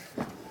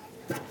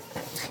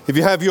If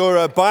you have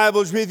your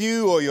Bibles with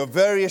you or your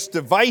various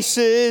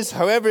devices,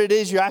 however it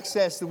is you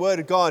access the Word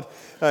of God,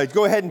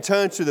 go ahead and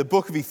turn to the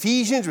book of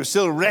Ephesians. We're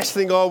still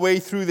wrestling our way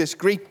through this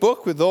great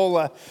book with all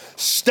the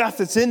stuff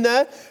that's in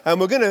there.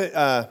 And we're going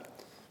to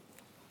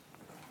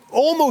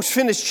almost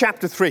finish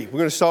chapter 3. We're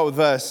going to start with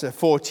verse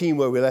 14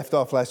 where we left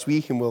off last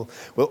week, and we'll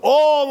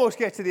almost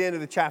get to the end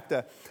of the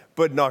chapter,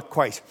 but not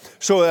quite.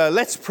 So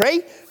let's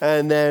pray,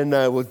 and then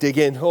we'll dig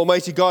in.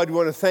 Almighty God, we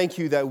want to thank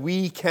you that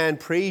we can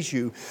praise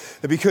you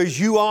because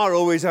you are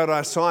always at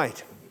our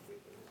side.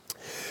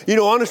 You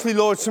know, honestly,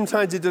 Lord,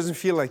 sometimes it doesn't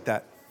feel like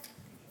that.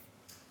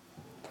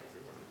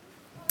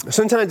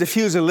 Sometimes it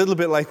feels a little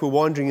bit like we're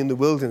wandering in the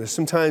wilderness.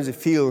 Sometimes it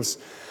feels,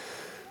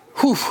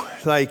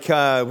 like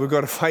we've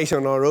got to fight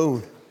on our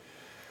own.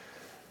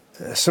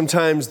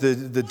 Sometimes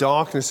the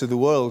darkness of the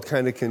world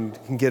kind of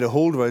can get a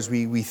hold of us.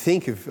 We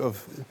think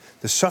of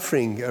the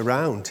suffering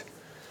around.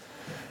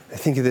 I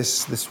think of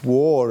this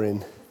war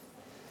in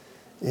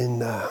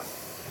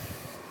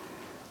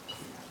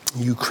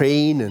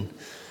Ukraine and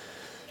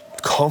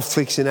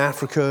conflicts in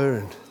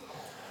Africa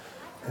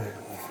and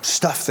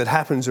stuff that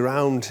happens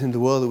around in the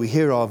world that we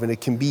hear of, and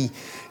it can be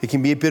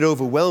a bit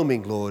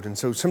overwhelming, Lord. And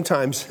so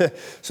sometimes I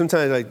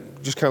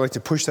just kind of like to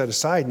push that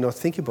aside and not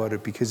think about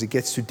it because it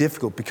gets too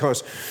difficult.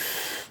 Because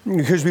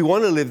we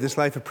want to live this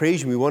life of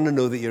praise, and we want to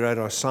know that you're at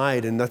our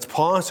side, and that's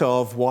part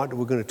of what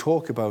we're going to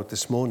talk about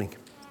this morning.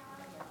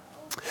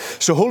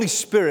 So, Holy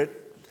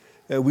Spirit,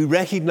 we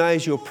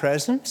recognize your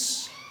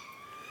presence.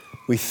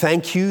 We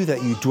thank you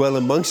that you dwell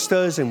amongst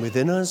us and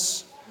within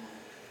us.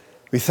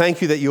 We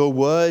thank you that your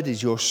word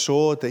is your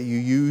sword that you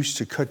use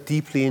to cut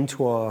deeply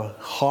into our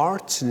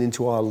hearts and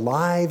into our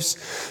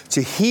lives,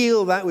 to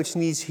heal that which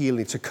needs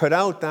healing, to cut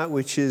out that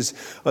which is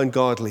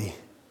ungodly,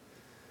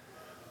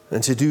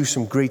 and to do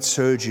some great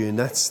surgery. And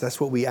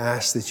that's what we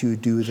ask that you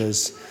would do with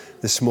us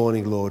this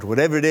morning, Lord.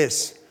 Whatever it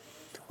is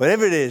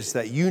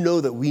that you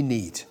know that we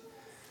need,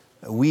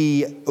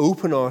 we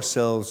open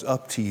ourselves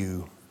up to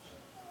you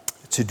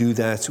to do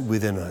that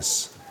within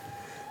us.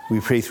 We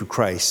pray through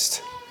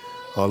Christ,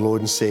 our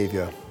Lord and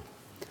Savior.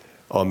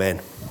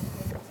 Amen.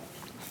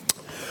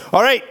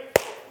 All right.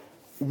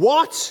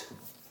 What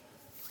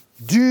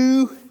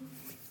do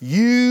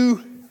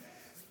you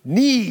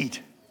need?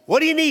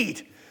 What do you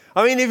need?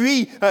 I mean, if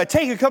we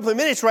take a couple of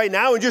minutes right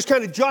now and just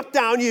kind of jot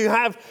down, you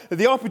have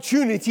the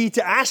opportunity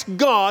to ask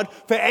God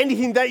for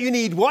anything that you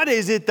need. What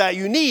is it that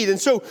you need? And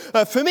so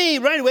for me,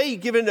 right away,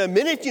 given a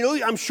minute,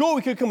 I'm sure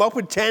we could come up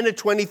with 10 or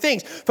 20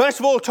 things. First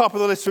of all, top of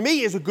the list for me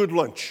is a good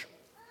lunch.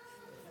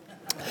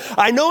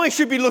 I know I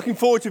should be looking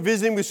forward to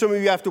visiting with some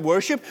of you after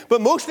worship, but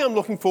mostly I'm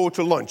looking forward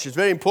to lunch. It's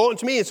very important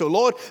to me, and so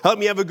Lord, help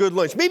me have a good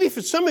lunch. Maybe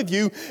for some of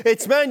you,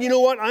 it's, man, you know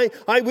what?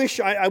 I wish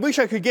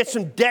I could get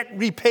some debt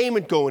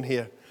repayment going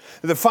here.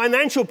 The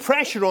financial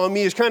pressure on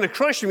me is kind of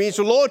crushing me.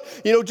 So Lord,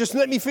 just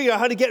let me figure out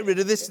how to get rid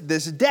of this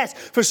debt.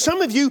 For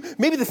some of you,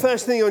 maybe the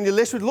first thing on your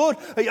list was, Lord,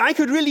 I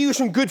could really use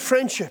some good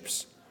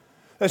friendships.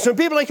 Some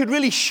people I could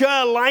really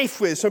share life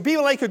with. Some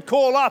people I could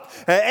call up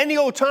any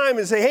old time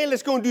and say, hey,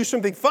 let's go and do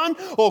something fun.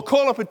 Or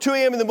call up at 2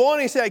 a.m. in the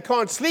morning and say, I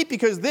can't sleep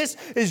because this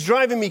is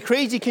driving me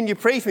crazy. Can you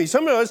pray for me?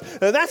 Some of us,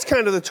 that's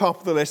kind of the top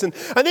of the list. And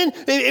then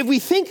if we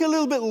think a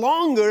little bit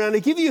longer and I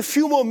give you a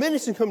few more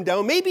minutes and come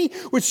down, maybe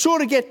we'd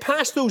sort of get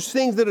past those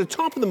things that are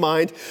top of the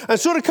mind and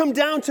sort of come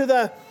down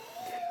to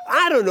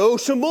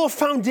some more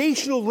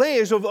foundational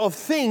layers of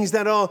things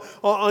that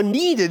are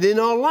needed in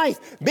our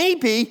life.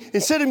 Maybe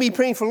instead of me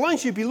praying for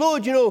lunch, you'd be,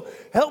 Lord,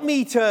 help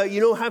me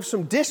to, have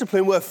some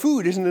discipline where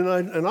food isn't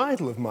an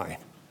idol of mine.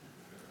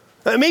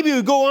 Maybe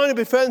we go on a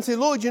bit further and say,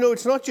 Lord,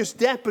 it's not just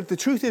debt, but the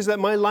truth is that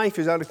my life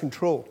is out of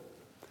control.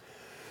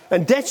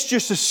 And debt's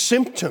just a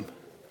symptom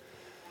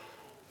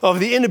of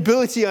the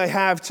inability I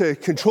have to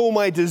control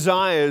my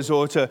desires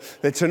or to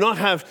not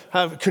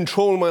have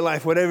control in my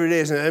life, whatever it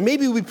is. And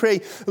maybe we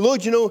pray,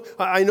 Lord,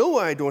 I know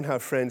why I don't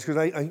have friends, because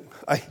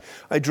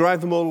I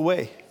drive them all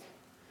away.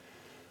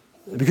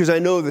 Because I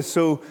know that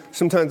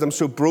sometimes I'm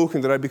so broken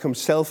that I become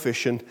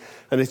selfish, and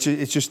it's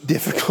just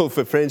difficult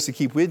for friends to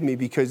keep with me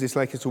because it's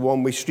like it's a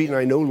one-way street. And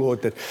I know,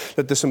 Lord, that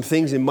there's some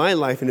things in my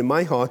life and in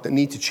my heart that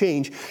need to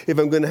change if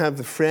I'm going to have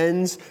the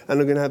friends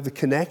and I'm going to have the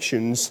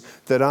connections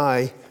that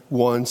I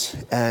want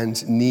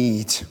and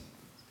need.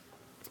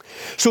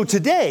 So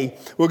today,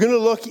 we're going to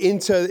look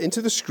into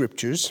the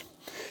scriptures,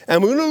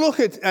 and we're going to look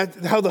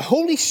at how the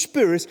Holy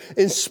Spirit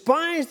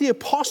inspires the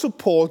Apostle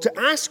Paul to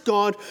ask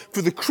God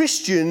for the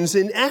Christians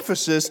in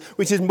Ephesus,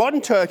 which is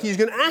modern Turkey. He's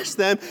going to ask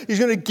them, he's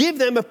going to give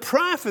them a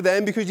prayer for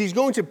them because he's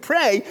going to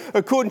pray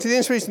according to the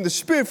inspiration of the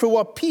Spirit for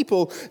what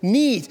people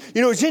need.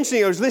 It's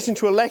interesting, I was listening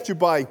to a lecture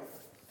by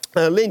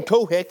Lynn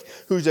Cohick,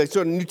 who's a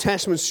sort of New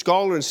Testament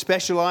scholar and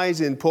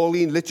specialized in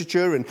Pauline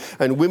literature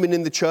and women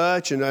in the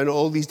church and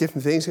all these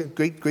different things.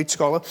 Great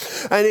scholar.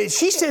 And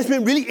she said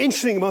something really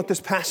interesting about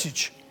this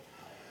passage.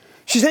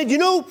 She said,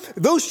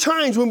 those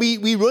times when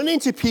we run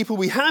into people,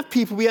 we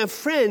have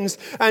friends,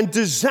 and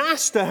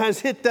disaster has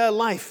hit their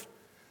life.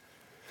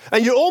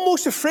 And you're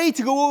almost afraid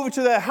to go over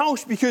to their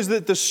house because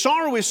the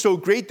sorrow is so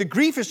great, the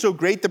grief is so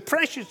great, the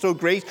pressure is so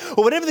great,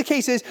 or whatever the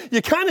case is,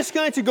 you're kind of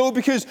scared to go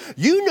because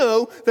you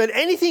know that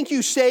anything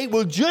you say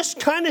will just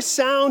kind of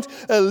sound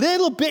a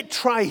little bit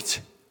trite.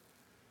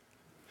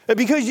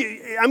 Because,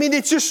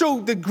 it's just so,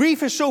 the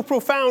grief is so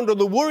profound, or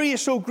the worry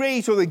is so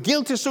great, or the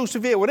guilt is so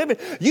severe, whatever.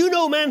 You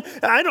know, man,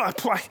 I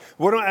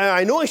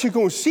know I should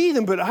go and see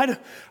them, but I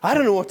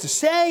don't know what to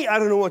say. I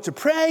don't know what to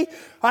pray.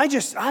 I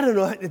don't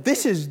know.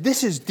 This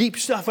is deep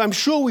stuff. I'm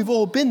sure we've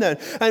all been there.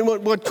 And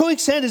what Coic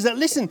said is that,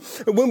 listen,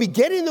 when we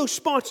get in those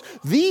spots,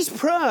 these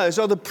prayers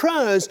are the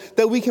prayers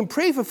that we can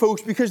pray for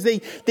folks because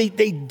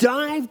they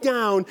dive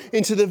down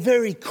into the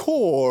very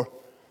core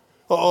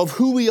of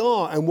who we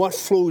are and what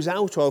flows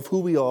out of who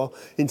we are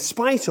in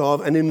spite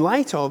of and in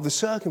light of the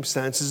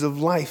circumstances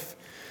of life.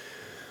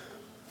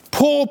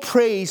 Paul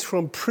prays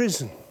from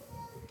prison.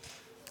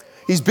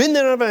 He's been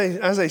there,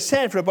 as I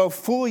said, for about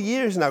 4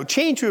 years now,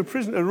 chained to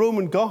a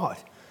Roman guard.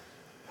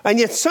 And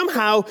yet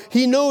somehow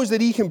he knows that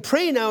he can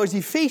pray now as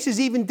he faces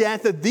even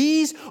death, that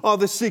these are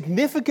the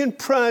significant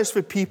prayers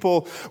for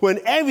people when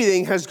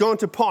everything has gone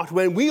to pot.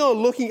 When we are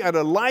looking at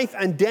a life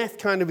and death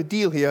kind of a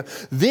deal here,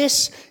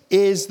 this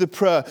is the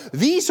prayer.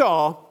 These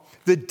are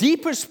the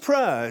deepest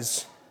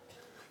prayers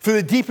for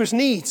the deepest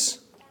needs,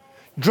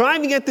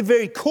 driving at the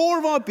very core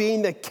of our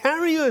being that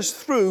carry us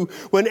through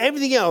when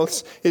everything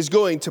else is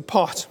going to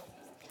pot.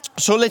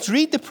 So let's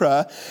read the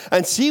prayer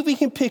and see if we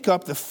can pick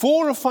up the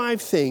 4 or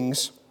 5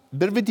 things, a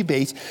bit of a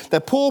debate,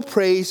 that Paul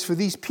prays for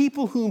these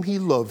people whom he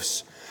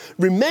loves,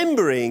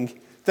 remembering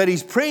that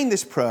he's praying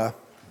this prayer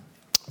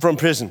from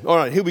prison. All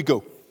right, here we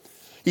go.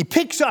 He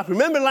picks up,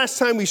 remember last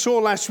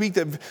week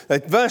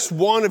that verse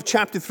 1 of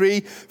chapter 3,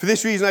 for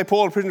this reason I,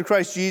 Paul, a prisoner of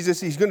Christ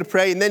Jesus, he's going to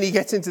pray, and then he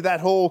gets into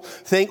that whole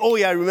thing, oh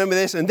yeah, I remember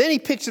this, and then he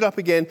picks it up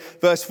again,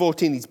 verse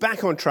 14, he's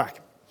back on track.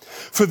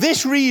 For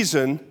this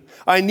reason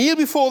I kneel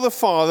before the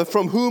Father,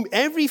 from whom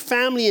every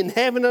family in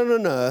heaven and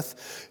on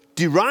earth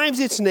derives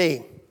its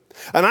name.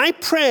 And I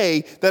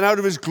pray that out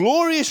of his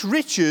glorious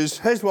riches,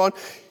 here's one,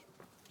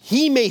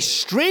 he may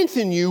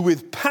strengthen you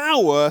with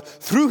power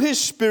through his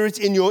Spirit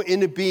in your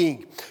inner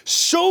being,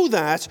 so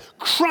that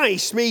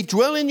Christ may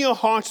dwell in your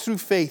hearts through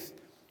faith.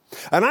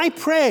 And I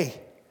pray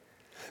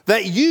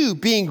that you,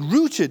 being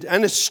rooted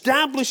and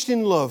established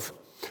in love,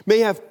 may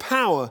have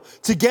power,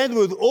 together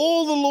with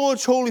all the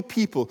Lord's holy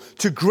people,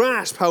 to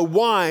grasp how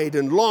wide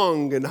and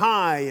long and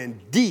high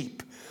and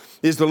deep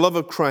is the love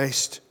of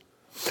Christ,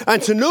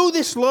 and to know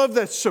this love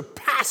that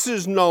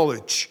surpasses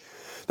knowledge,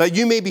 that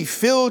you may be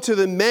filled to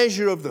the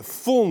measure of the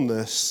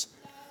fullness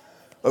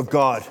of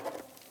God.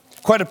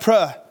 Quite a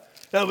prayer.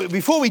 Now,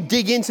 before we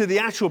dig into the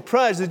actual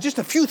prayers, there's just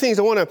a few things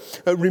I want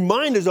to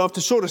remind us of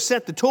to sort of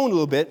set the tone a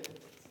little bit.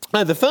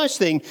 The first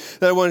thing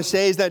that I want to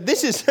say is that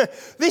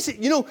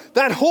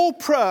that whole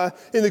prayer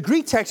in the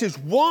Greek text is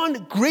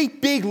one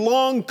great big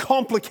long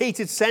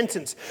complicated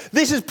sentence.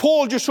 This is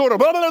Paul just sort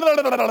of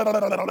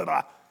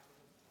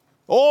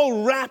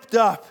all wrapped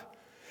up.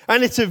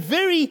 And it's a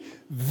very,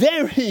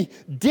 very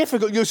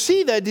difficult. You'll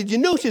see there, did you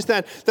notice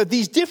that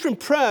these different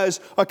prayers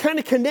are kind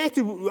of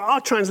connected?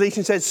 Our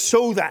translation says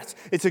so that.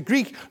 It's a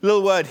Greek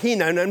little word,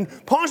 hina.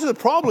 And part of the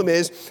problem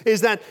is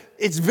that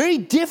it's very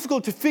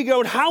difficult to figure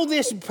out how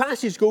this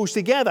passage goes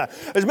together.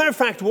 As a matter of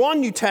fact,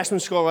 one New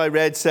Testament scholar I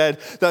read said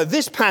that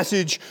this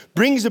passage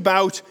brings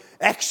about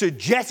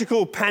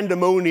exegetical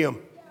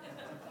pandemonium.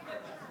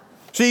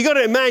 So you got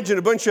to imagine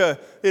a bunch of,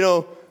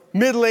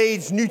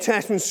 middle-aged New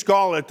Testament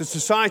scholar at the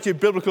Society of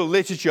Biblical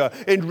Literature,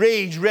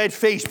 enraged,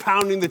 red-faced,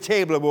 pounding the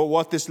table about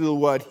what this little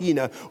word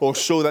hina or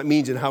so that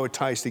means and how it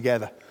ties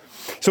together.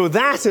 So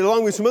that,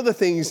 along with some other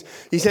things,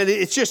 he said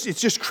it's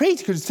just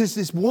crazy because it's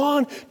this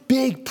one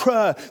big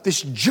prayer,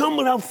 this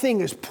jumbled out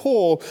thing as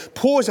Paul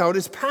pours out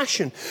his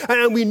passion.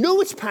 And we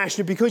know it's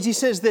passionate because he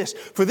says this,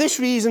 for this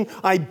reason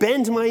I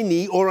bend my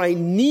knee or I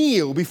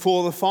kneel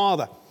before the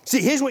Father.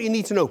 See, here's what you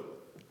need to know.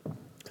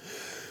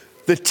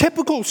 The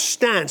typical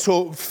stance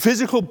or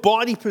physical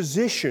body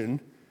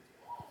position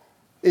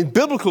in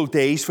biblical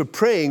days for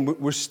praying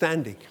was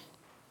standing.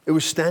 It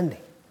was standing.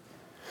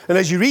 And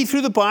as you read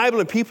through the Bible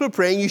and people are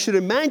praying, you should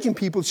imagine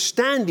people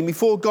standing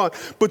before God.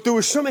 But there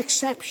were some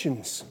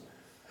exceptions.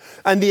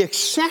 And the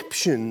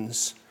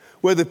exceptions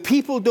where the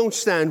people don't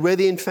stand, where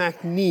they in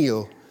fact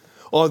kneel,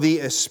 are the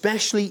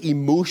especially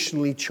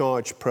emotionally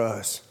charged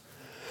prayers.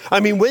 I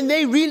mean, when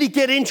they really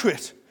get into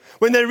it,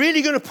 when they're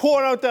really going to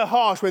pour out their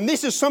heart, when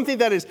this is something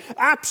that is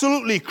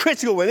absolutely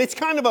critical, when it's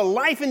kind of a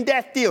life and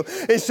death deal,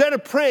 instead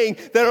of praying,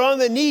 they're on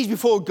their knees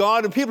before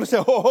God, and people say,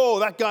 oh,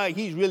 that guy,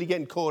 he's really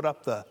getting caught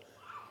up there.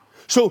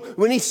 So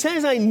when he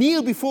says, I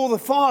kneel before the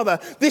Father,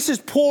 this is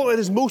Paul at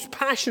his most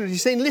passionate.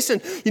 He's saying, listen,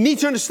 you need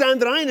to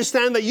understand that I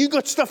understand that you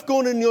got stuff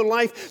going on in your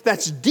life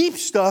that's deep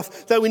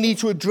stuff that we need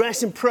to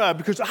address in prayer,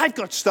 because I've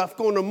got stuff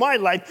going on in my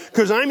life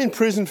because I'm in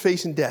prison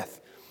facing death.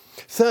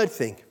 Third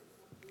thing,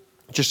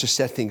 just to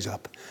set things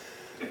up.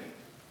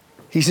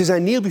 He says, I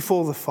kneel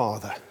before the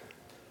Father.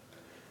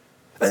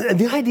 And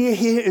the idea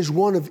here is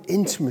one of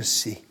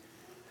intimacy.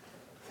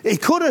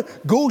 It kind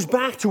of goes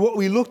back to what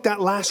we looked at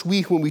last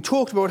week when we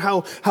talked about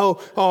how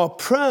our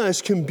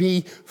prayers can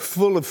be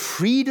full of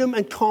freedom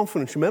and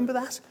confidence. Remember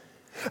that?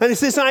 And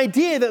it's this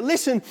idea that,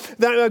 listen,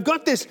 that I've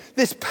got this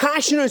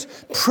passionate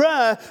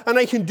prayer and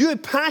I can do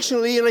it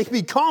passionately and I can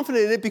be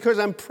confident in it because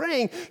I'm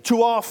praying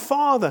to our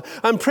Father.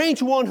 I'm praying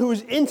to one who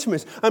is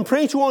intimate. I'm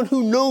praying to one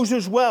who knows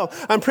us well.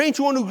 I'm praying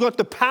to one who's got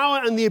the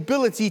power and the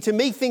ability to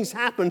make things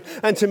happen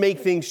and to make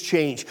things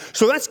change.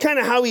 So that's kind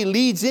of how he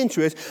leads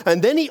into it.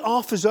 And then he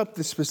offers up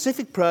the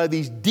specific prayer,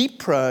 these deep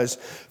prayers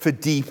for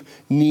deep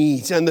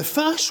needs. And the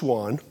first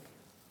one,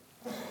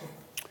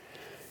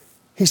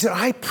 he said,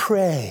 I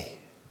pray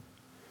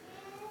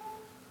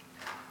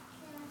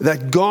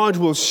that God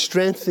will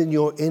strengthen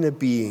your inner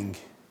being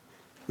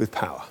with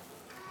power.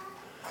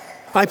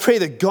 I pray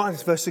that God,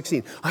 verse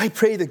 16, I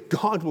pray that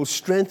God will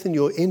strengthen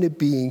your inner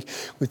being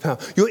with power.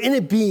 Your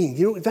inner being,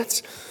 you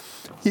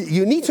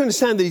need to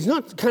understand that he's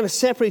not kind of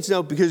separated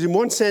out, because in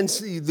one sense,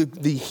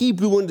 the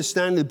Hebrew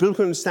understanding, the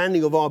biblical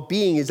understanding of our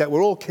being is that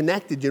we're all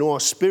connected, our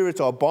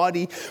spirit, our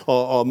body,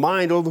 our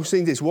mind, all those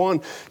things. It's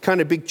one kind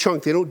of big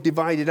chunk. They don't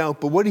divide it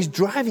out. But what he's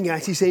driving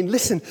at, he's saying,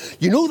 listen,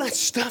 you know that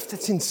stuff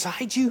that's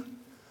inside you?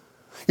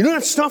 You know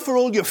that stuff where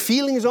all your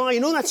feelings are? You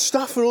know that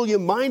stuff where all your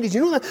mind is?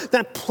 You know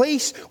that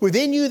place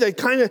within you that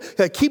kind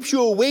of keeps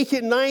you awake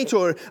at night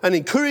and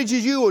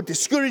encourages you or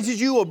discourages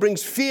you or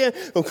brings fear?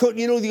 Or,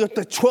 you got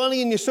the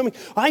twirling in your stomach.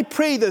 I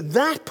pray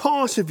that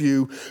part of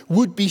you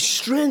would be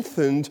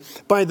strengthened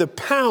by the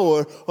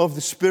power of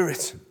the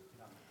Spirit.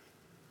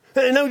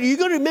 And now you've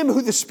got to remember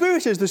who the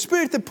Spirit is. The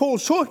Spirit that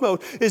Paul's talking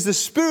about is the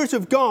Spirit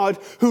of God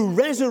who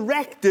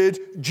resurrected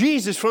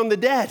Jesus from the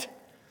dead.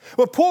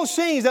 What Paul's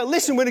saying is that,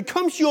 listen, when it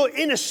comes to your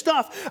inner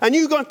stuff and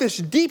you got this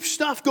deep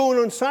stuff going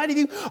on inside of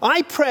you,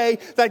 I pray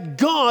that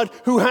God,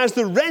 who has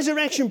the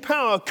resurrection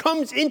power,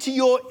 comes into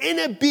your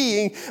inner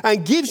being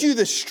and gives you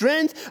the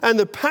strength and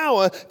the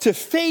power to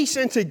face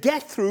and to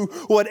get through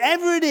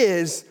whatever it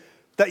is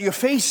that you're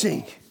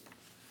facing.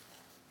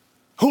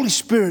 Holy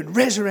Spirit,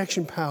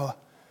 resurrection power.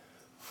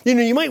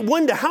 You might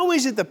wonder, how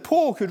is it that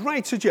Paul could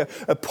write such a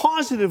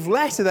positive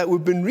letter that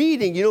we've been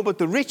reading, about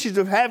the riches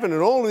of heaven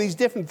and all of these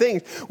different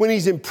things when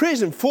he's in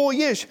prison 4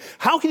 years?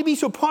 How can he be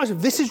so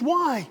positive? This is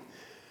why.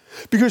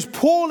 Because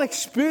Paul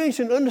experienced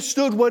and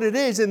understood what it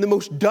is in the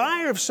most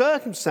dire of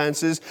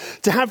circumstances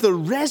to have the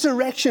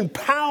resurrection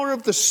power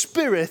of the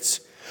Spirit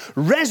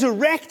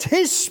resurrect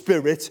his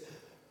spirit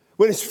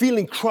when it's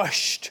feeling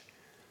crushed,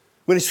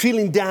 when it's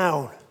feeling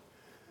down,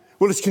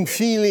 when it's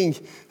feeling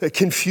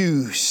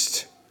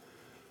confused.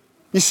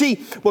 You see,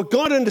 what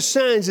God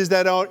understands is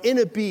that our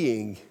inner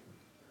being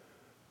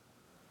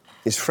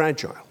is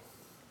fragile.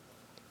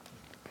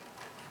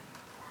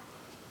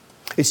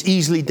 It's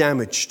easily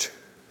damaged.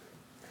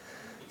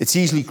 It's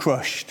easily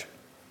crushed.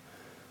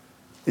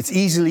 It's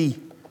easily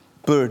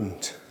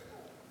burdened.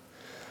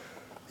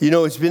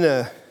 It's been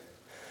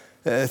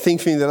a thing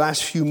for me the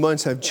last few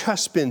months. I've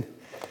just been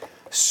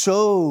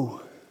so,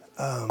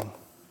 I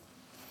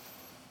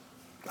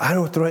don't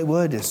know what the right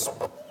word is,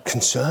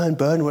 concerned,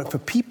 burdened, for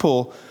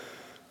people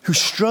who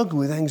struggle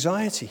with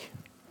anxiety.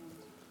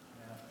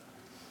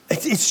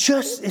 It's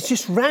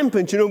just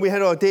rampant. We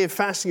had our day of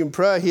fasting and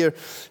prayer here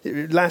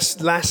last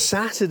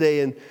Saturday,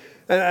 and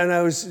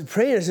I was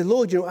praying. I said,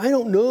 Lord, I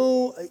don't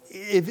know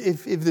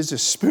if there's a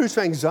spirit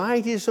of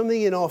anxiety or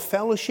something in our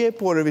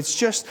fellowship, or if it's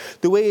just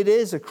the way it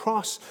is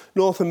across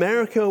North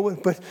America.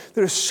 But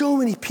there are so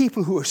many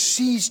people who are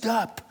seized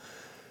up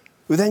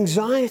with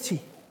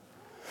anxiety.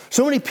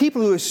 So many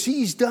people who are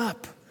seized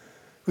up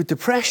with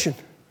depression.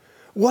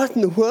 What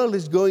in the world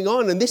is going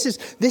on? And this is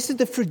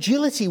the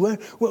fragility. We're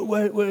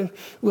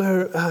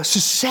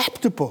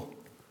susceptible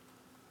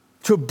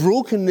to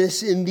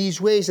brokenness in these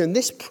ways. And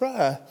this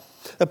prayer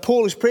that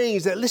Paul is praying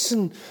is that,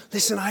 listen,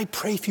 I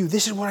pray for you.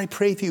 This is what I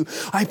pray for you.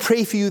 I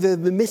pray for you that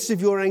in the midst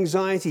of your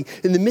anxiety,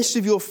 in the midst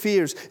of your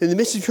fears, in the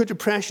midst of your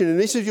depression, in the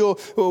midst of your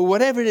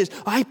whatever it is,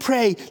 I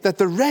pray that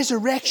the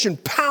resurrection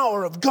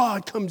power of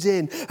God comes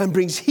in and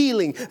brings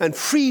healing and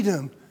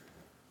freedom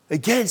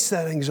against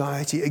that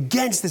anxiety,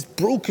 against this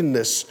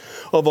brokenness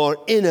of our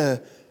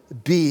inner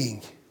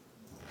being.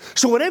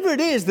 So whatever it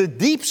is, the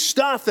deep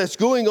stuff that's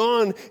going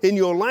on in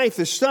your life,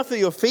 the stuff that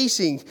you're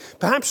facing,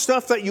 perhaps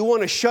stuff that you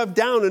want to shove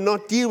down and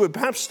not deal with,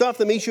 perhaps stuff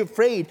that makes you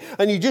afraid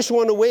and you just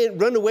want to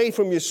run away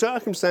from your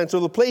circumstance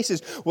or the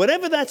places,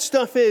 whatever that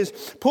stuff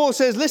is, Paul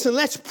says, listen,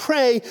 let's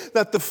pray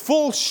that the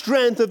full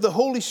strength of the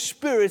Holy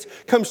Spirit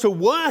comes to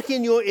work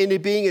in your inner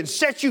being and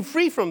sets you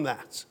free from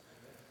that.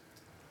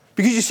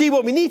 Because you see,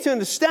 what we need to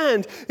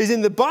understand is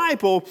in the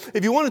Bible,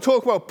 if you want to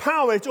talk about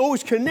power, it's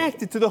always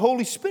connected to the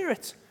Holy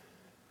Spirit.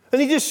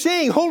 And he's just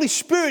saying, Holy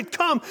Spirit,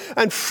 come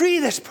and free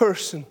this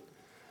person.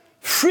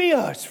 Free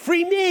us,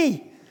 free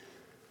me.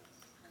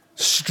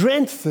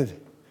 Strengthen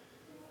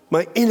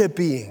my inner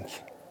being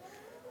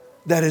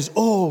that is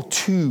all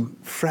too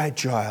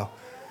fragile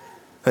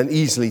and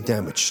easily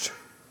damaged.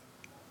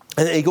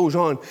 And then he goes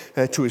on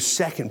to his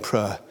second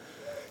prayer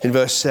in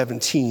verse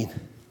 17.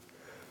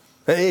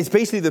 And it's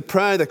basically the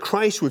prayer that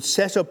Christ would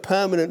set up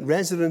permanent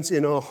residence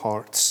in our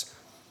hearts.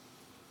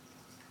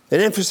 An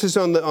emphasis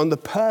on the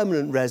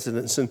permanent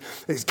residence. And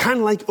it's kind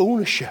of like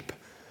ownership.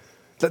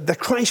 That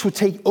Christ would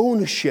take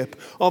ownership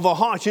of our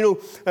hearts. You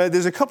know,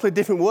 there's a couple of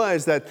different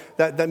words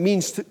that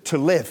means to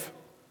live.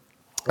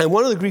 And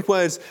one of the Greek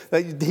words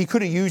that he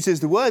could have used is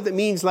the word that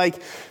means like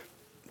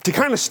to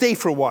kind of stay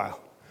for a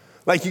while.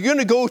 Like you're going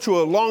to go to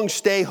a long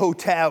stay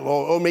hotel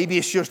or maybe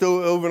it's just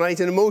overnight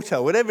in a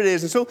motel, whatever it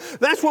is. And so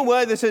that's one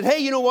word that says, hey,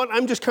 you know what?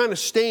 I'm just kind of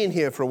staying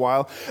here for a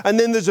while. And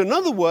then there's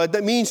another word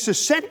that means to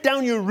set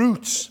down your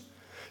roots,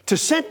 to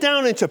set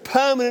down into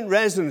permanent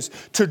residence,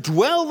 to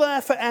dwell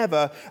there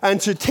forever, and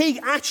to take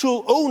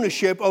actual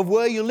ownership of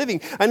where you're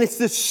living. And it's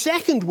the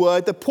second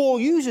word that Paul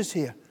uses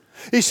here.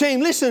 He's saying,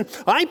 listen,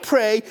 I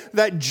pray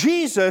that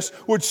Jesus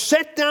would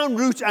set down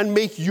roots and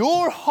make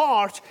your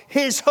heart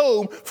his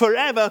home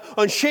forever,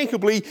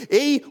 unshakably.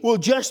 He will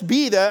just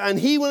be there, and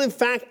he will, in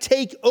fact,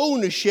 take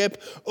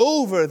ownership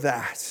over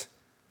that.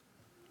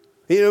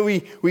 You know,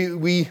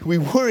 we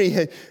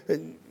worry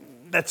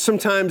that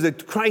sometimes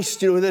that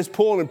Christ, you know, there's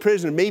Paul in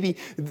prison, maybe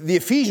the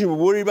Ephesians will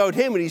worry about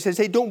him, and he says,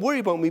 hey, don't worry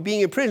about me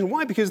being in prison.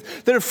 Why? Because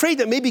they're afraid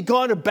that maybe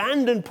God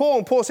abandoned Paul.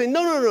 And Paul's saying,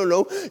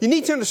 no. You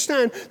need to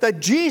understand that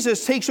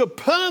Jesus takes a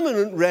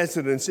permanent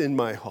residence in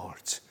my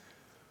heart.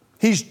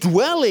 He's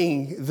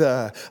dwelling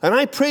there. And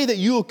I pray that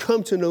you will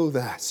come to know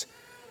that.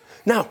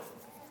 Now,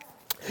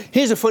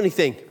 here's a funny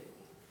thing.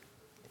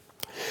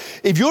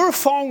 If you're a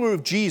follower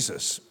of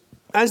Jesus,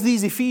 as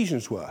these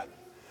Ephesians were,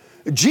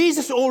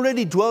 Jesus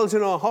already dwells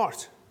in our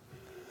heart.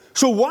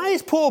 So why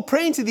is Paul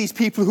praying to these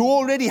people who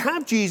already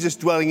have Jesus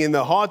dwelling in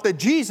their heart that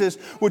Jesus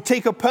would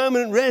take a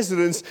permanent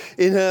residence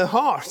in her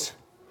heart?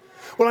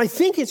 Well, I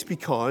think it's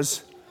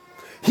because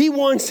he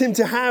wants him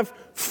to have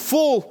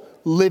full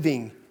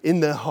living in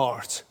their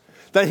heart.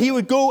 That he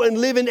would go and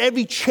live in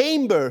every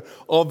chamber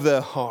of their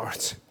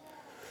heart.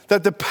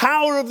 That the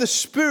power of the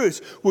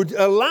Spirit would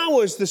allow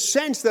us the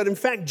sense that, in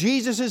fact,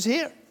 Jesus is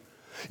here.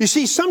 You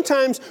see,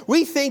 sometimes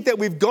we think that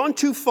we've gone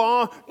too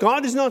far.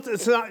 God is not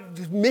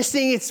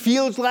missing, it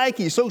feels like.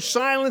 He's so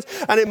silent.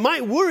 And it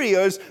might worry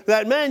us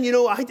that, man, you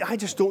know, I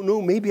just don't know.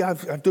 Maybe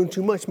I've done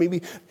too much.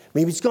 Maybe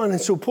it's gone.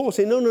 And so Paul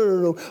said,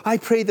 no. I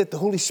pray that the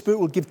Holy Spirit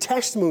will give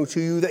testimony to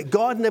you that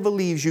God never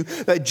leaves you,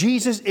 that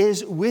Jesus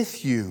is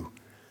with you.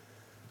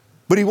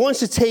 But he wants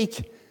to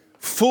take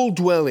full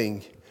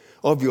dwelling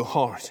of your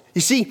heart.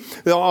 You see,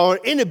 our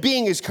inner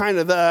being is kind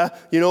of there,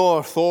 you know,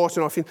 our thoughts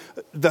and our feelings.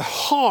 The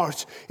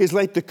heart is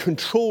like the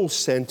control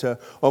center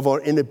of our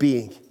inner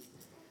being.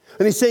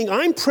 And he's saying,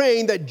 I'm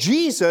praying that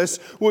Jesus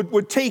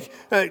would take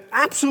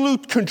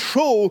absolute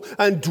control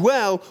and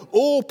dwell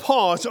all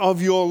parts of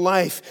your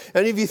life.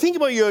 And if you think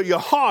about your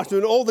heart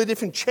and all the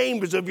different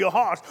chambers of your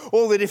heart,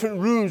 all the different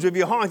rooms of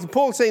your heart, and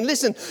Paul's saying,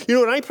 listen, you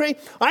know what I pray?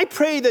 I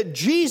pray that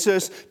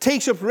Jesus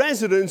takes up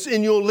residence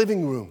in your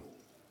living room.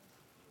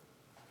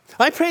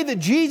 I pray that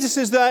Jesus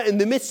is there in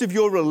the midst of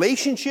your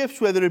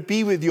relationships, whether it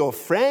be with your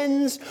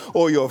friends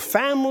or your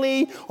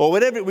family or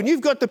whatever. When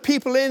you've got the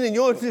people in and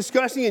you're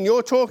discussing and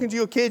you're talking to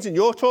your kids and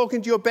you're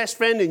talking to your best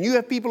friend and you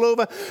have people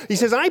over, he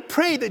says, I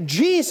pray that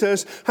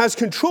Jesus has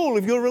control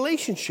of your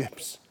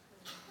relationships.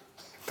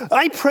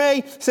 I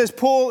pray, says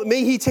Paul,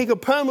 may he take a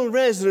permanent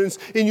residence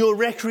in your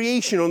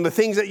recreation, on the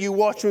things that you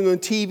watch on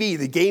TV,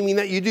 the gaming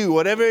that you do,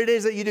 whatever it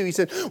is that you do. He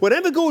said,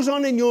 whatever goes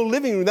on in your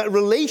living room, that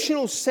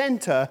relational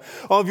center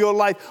of your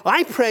life,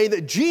 I pray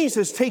that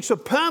Jesus takes a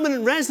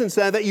permanent residence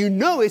there, that you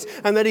know it,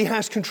 and that he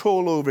has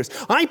control over it.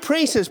 I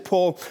pray, says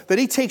Paul, that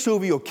he takes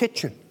over your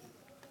kitchen.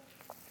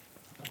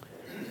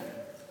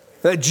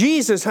 That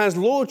Jesus has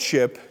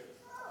lordship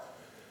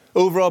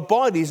over our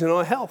bodies and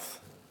our health.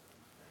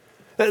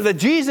 That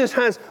Jesus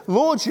has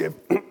lordship,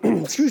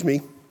 excuse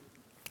me,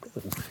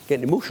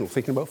 getting emotional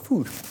thinking about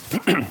food.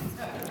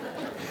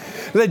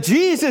 That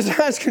Jesus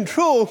has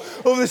control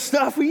over the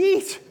stuff we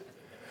eat.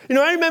 You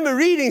know, I remember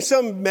reading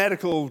some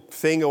medical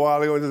thing a while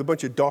ago, and there's a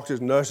bunch of doctors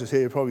and nurses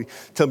here who probably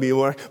tell me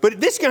more.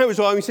 But this guy was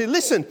on, he said,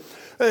 listen,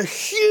 a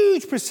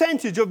huge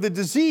percentage of the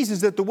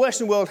diseases that the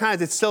Western world has,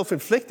 it's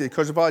self-inflicted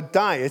because of our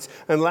diet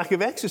and lack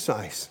of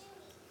exercise.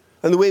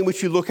 And the way in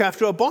which you look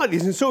after our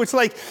bodies. And so it's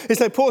like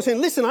Paul saying,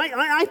 listen,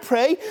 I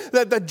pray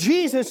that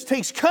Jesus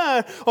takes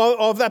care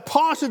of that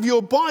part of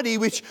your body,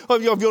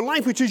 of your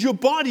life, which is your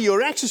body,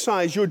 your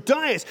exercise, your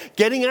diet,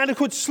 getting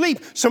adequate sleep.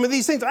 Some of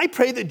these things, I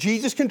pray that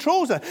Jesus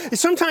controls that.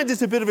 Sometimes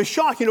it's a bit of a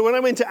shock. You know, when I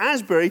went to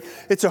Asbury,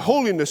 it's a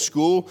holiness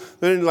school.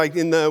 They're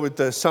in there with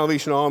the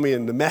Salvation Army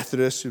and the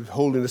Methodists,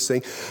 holiness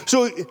thing.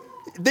 So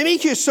they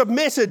make you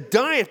submit a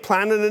diet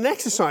plan and an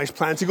exercise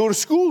plan to go to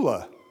school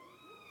there.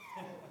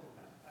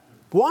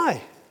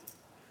 Why?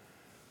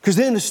 Because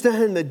they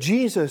understand that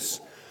Jesus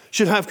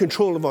should have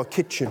control of our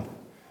kitchen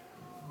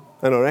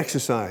and our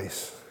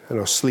exercise and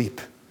our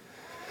sleep.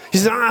 He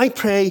says, I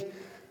pray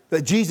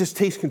that Jesus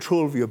takes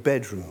control of your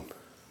bedroom.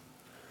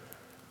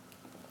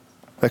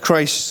 That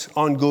Christ's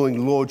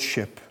ongoing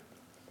lordship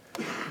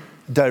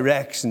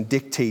directs and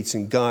dictates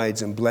and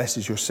guides and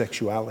blesses your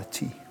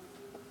sexuality.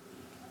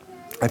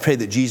 I pray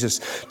that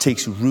Jesus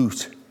takes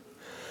root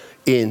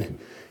in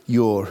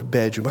your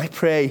bedroom. I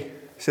pray,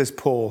 says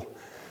Paul,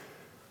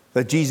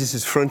 that Jesus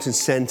is front and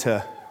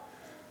center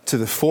to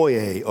the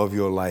foyer of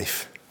your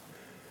life.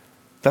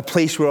 That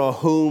place where our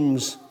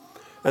homes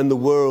and the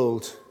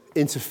world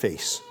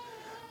interface,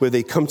 where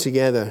they come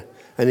together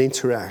and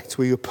interact,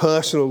 where your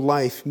personal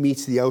life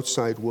meets the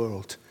outside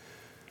world.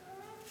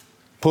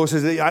 Paul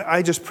says,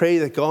 I just pray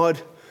that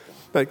God,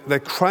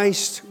 that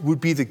Christ would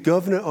be the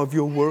governor of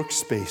your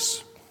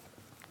workspace.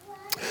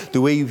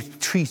 The way you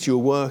treat your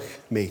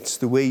workmates,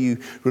 the way you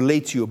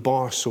relate to your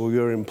boss or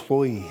your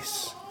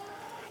employees.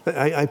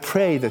 I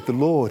pray that the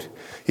Lord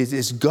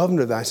is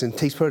governor of that and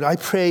takes part. I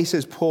pray,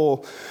 says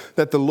Paul,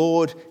 that the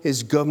Lord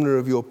is governor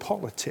of your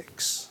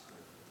politics.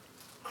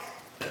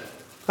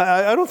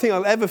 I don't think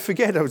I'll ever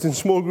forget, I was in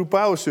small group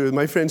Bible study with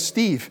my friend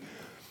Steve.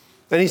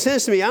 And he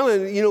says to me,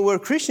 Alan, we're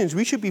Christians.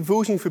 We should be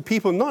voting for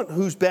people, not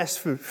who's best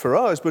for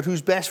us, but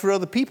who's best for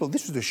other people.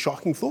 This was a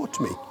shocking thought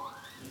to me.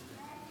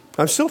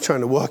 I'm still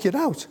trying to work it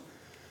out.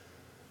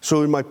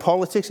 So in my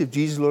politics, if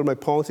Jesus is Lord of my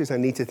politics, I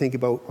need to think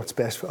about what's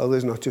best for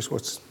others, not just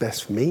what's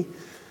best for me.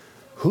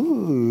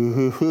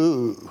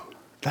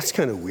 That's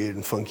kind of weird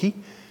and funky.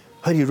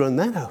 How do you run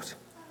that out?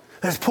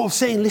 As Paul's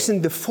saying,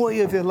 listen, the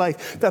foyer of your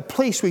life, that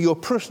place where your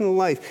personal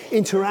life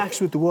interacts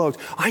with the world.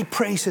 I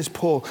pray, says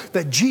Paul,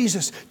 that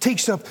Jesus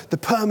takes up the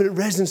permanent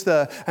residence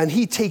there and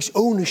he takes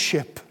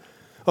ownership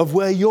of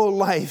where your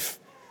life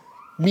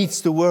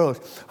meets the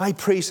world. I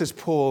pray, says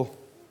Paul,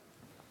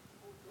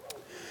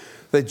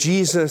 that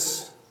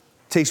Jesus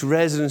takes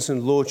residence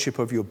and lordship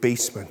of your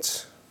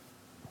basement.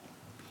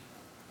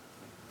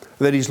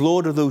 That he's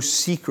Lord of those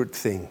secret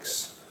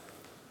things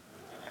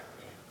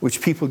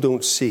which people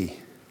don't see.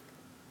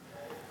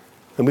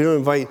 And we don't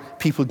invite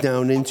people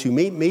down into.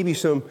 Maybe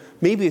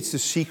it's the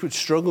secret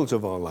struggles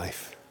of our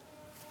life.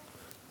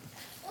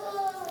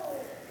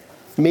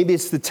 Maybe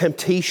it's the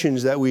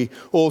temptations that we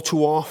all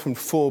too often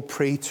fall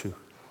prey to.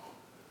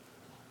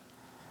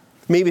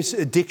 Maybe it's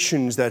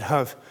addictions that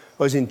have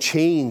us in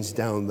chains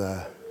down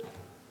there.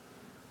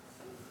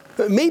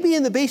 Maybe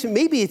in the basement,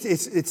 maybe it's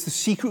the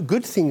secret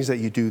good things that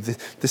you do,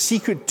 the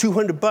secret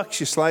 $200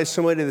 you slide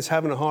somebody that's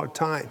having a hard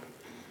time.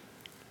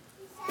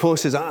 Paul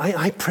says,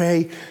 I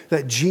pray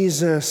that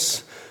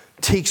Jesus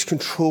takes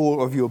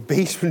control of your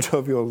basement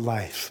of your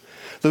life.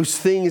 Those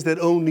things that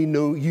only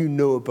you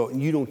know about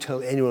and you don't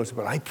tell anyone else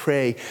about. I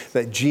pray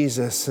that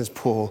Jesus, says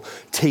Paul,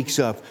 takes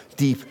up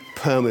deep,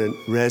 permanent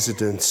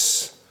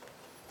residence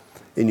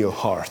in your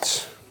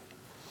heart,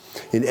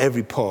 in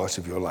every part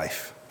of your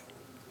life.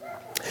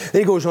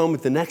 Then he goes on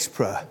with the next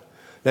prayer.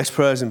 Next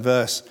prayer is in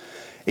verse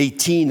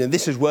 18, and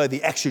this is where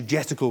the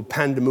exegetical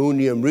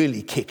pandemonium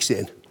really kicks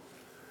in.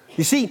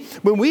 You see,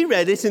 when we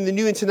read it in the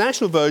New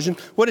International Version,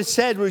 what it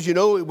said was,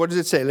 what does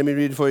it say? Let me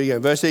read it for you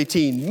again. Verse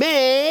 18,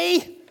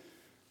 may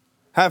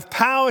have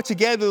power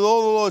together with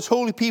all the Lord's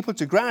holy people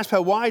to grasp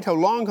how wide, how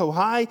long, how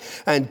high,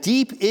 and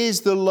deep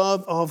is the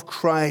love of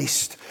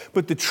Christ.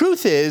 But the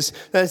truth is,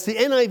 as the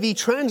NIV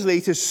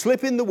translators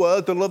slip in the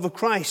word, the love of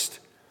Christ.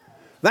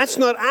 That's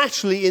not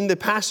actually in the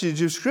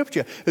passage of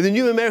Scripture. The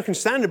New American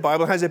Standard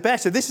Bible has it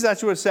better. This is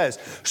actually what it says.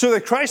 So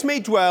that Christ may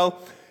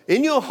dwell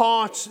in your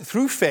hearts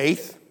through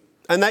faith,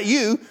 and that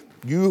you're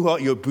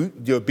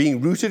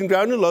being rooted and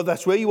grounded in love.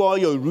 That's where you are.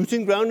 You're rooted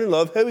and grounded in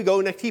love. Here we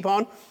go. Next, keep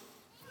on.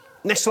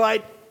 Next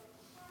slide.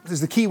 This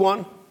is the key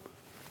one.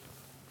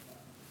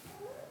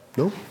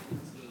 No?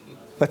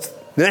 The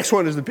next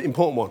one is the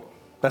important one.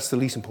 That's the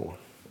least important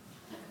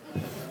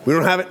one. We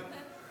don't have it.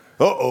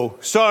 Uh-oh.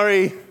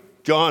 Sorry,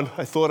 John.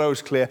 I thought I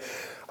was clear.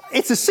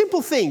 It's a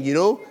simple thing,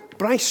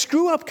 but I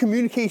screw up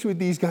communicating with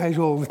these guys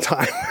all the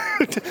time.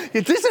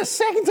 This is the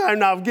second time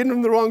now I've given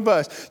them the wrong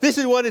verse. This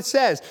is what it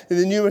says in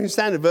the New American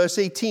Standard, verse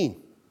 18.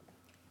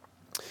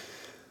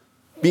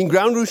 Being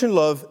ground rooted in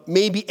love,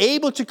 may be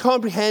able to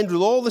comprehend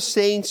with all the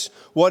saints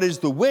what is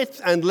the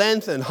width and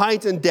length and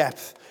height and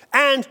depth,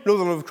 and know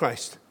the love of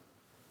Christ.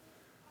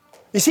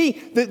 You see,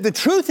 the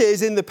truth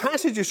is, in the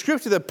passage of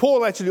Scripture that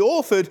Paul actually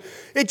authored,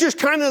 it just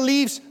kind of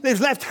leaves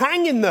left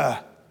hanging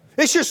there.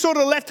 It's just sort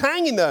of left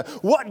hanging there.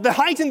 What, the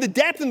height and the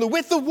depth and the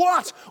width of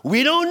what?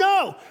 We don't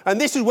know. And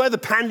this is where the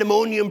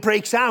pandemonium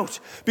breaks out.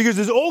 Because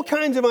there's all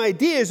kinds of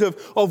ideas of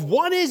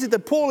what is it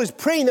that Paul is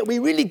praying that we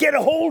really get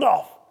a hold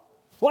of.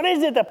 What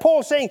is it that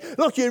Paul's saying?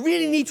 Look, you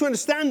really need to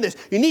understand this.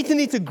 You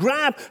need to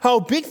grab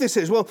how big this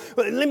is. Well,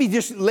 let me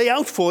just lay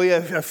out for you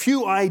a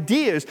few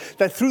ideas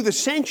that through the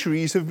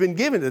centuries have been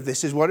given that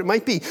this is what it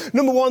might be.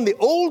 Number one, the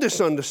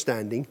oldest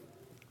understanding,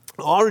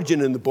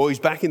 Origen and the boys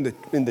back in the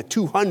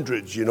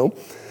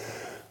 200s,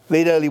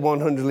 late early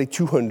 100s, late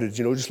 200s,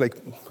 just like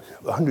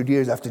 100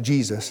 years after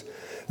Jesus.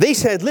 They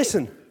said,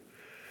 listen,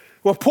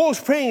 what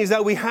Paul's praying is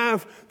that we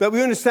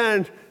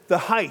understand the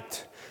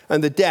height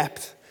and the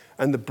depth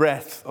and the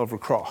breadth of a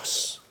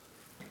cross.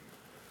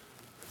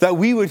 That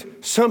we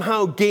would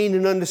somehow gain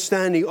an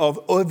understanding of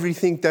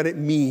everything that it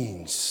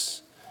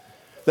means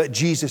that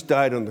Jesus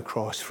died on the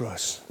cross for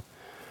us.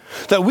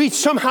 That we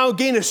somehow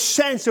gain a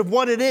sense of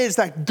what it is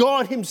that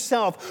God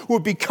himself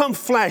would become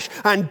flesh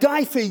and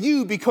die for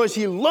you because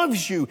he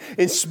loves you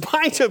in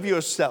spite of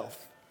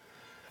yourself.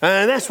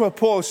 And that's what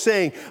Paul's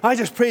saying. I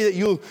just pray that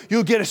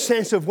you'll get a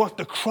sense of what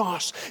the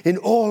cross in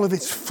all of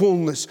its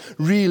fullness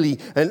really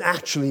and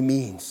actually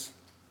means.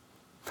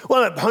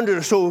 Well, 100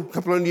 or so, a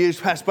couple of years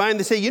pass by, and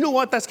they say, you know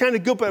what, that's kind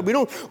of good, but we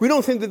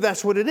don't think that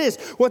that's what it is.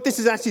 What this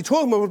is actually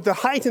talking about, the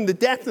height and the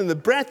depth and the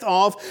breadth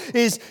of,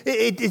 is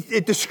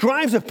it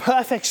describes a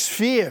perfect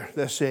sphere,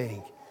 they're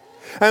saying.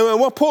 And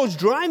what Paul's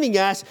driving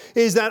at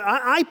is that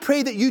I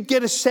pray that you'd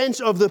get a sense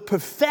of the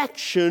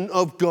perfection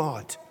of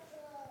God.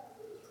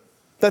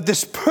 That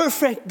this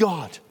perfect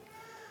God,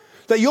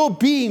 that your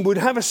being would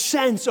have a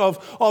sense of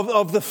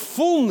the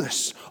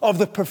fullness, of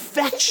the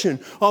perfection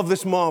of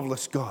this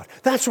marvelous God.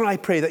 That's what I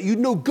pray, that you'd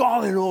know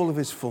God in all of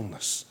his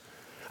fullness.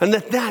 And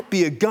let that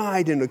be a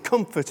guide and a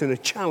comfort and a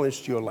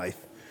challenge to your life.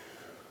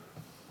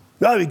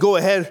 Now we go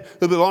ahead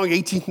a little bit along,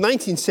 18th,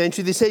 19th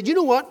century, they said, you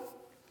know what?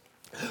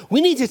 We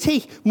need to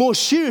take more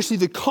seriously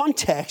the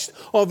context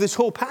of this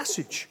whole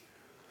passage.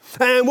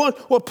 And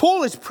what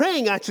Paul is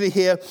praying actually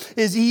here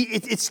is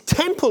it's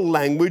temple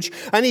language,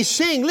 and he's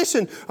saying,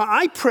 listen,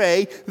 I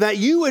pray that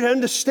you would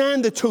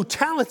understand the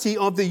totality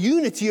of the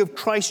unity of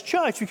Christ's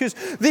church, because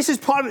this is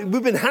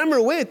we've been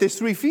hammering away at this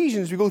through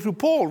Ephesians. We go through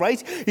Paul,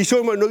 right? He's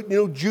talking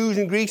about Jews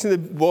and Greeks and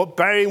the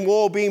Berlin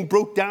Wall being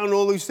broke down,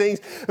 all those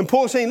things. And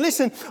Paul's saying,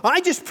 listen,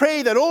 I just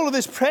pray that all of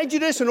this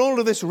prejudice and all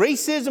of this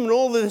racism and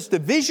all of this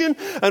division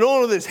and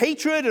all of this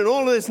hatred and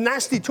all of this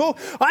nasty talk,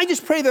 I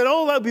just pray that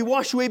all that will be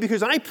washed away,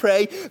 because I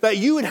pray that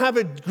you would have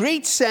a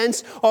great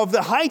sense of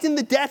the height and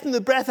the depth and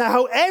the breadth, and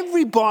how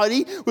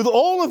everybody, with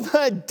all of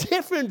their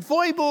different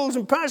foibles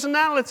and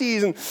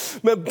personalities and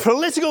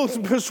political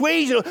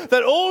persuasion,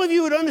 that all of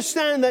you would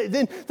understand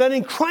that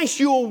in Christ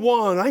you are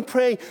one. I'm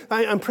praying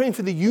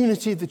for the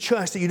unity of the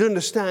church, that you'd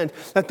understand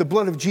that the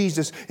blood of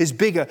Jesus is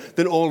bigger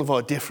than all of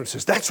our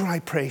differences. That's what I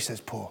pray,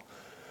 says Paul.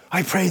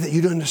 I pray that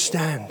you'd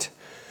understand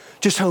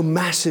just how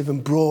massive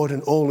and broad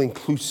and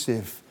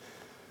all-inclusive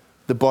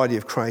the body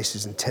of Christ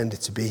is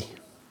intended to be.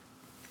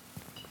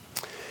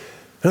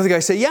 Another guy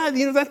say, yeah,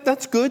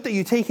 that's good that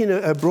you take in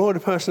a broader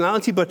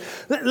personality, but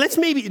let's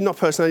maybe, not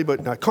personality,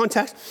 but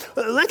context,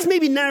 let's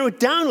maybe narrow it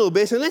down a little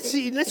bit, and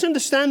let's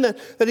understand that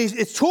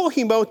it's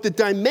talking about the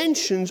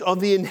dimensions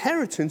of the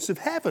inheritance of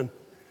heaven.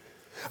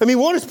 I mean,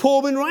 what has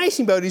Paul been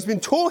writing about? He's been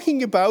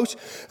talking about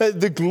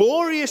the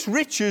glorious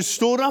riches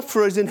stored up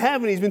for us in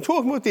heaven. He's been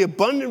talking about the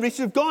abundant riches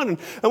of God. And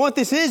what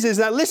this is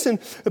that, listen,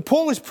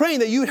 Paul is praying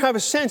that you would have a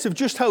sense of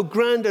just how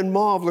grand and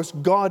marvelous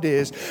God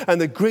is and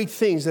the great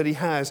things that he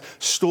has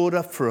stored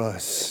up for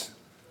us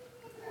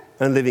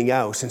and living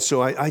out. And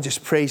so I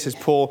just pray, says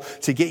Paul,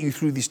 to get you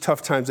through these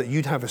tough times, that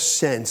you'd have a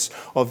sense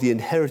of the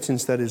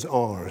inheritance that is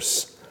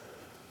ours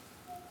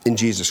in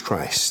Jesus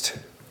Christ.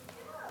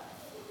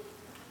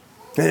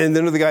 And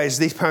then the guys,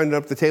 they pound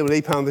up the table,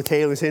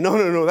 and say,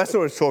 no, that's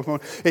not what it's talking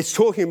about. It's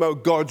talking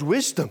about God's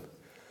wisdom.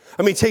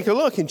 I mean, take a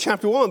look in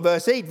chapter 1,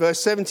 verse 8, verse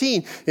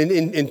 17,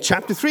 in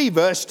chapter 3,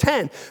 verse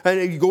 10. And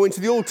if you go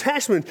into the Old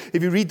Testament,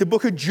 if you read the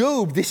book of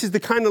Job, this is the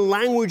kind of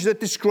language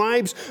that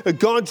describes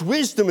God's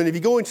wisdom. And if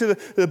you go into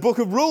the book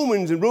of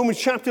Romans, in Romans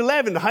chapter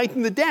 11, the height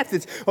and the depth,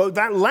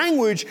 that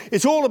language,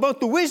 it's all about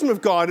the wisdom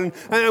of God.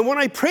 And what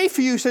I pray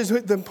for you, says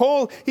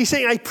Paul, he's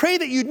saying, I pray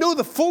that you'd know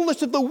the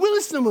fullness of the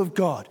wisdom of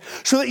God,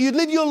 so that you'd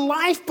live your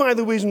life by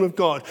the wisdom of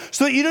God,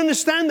 so that you'd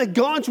understand that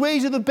God's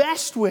ways are the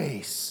best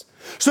ways.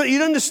 So that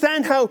you'd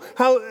understand how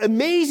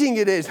amazing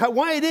it is,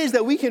 why it is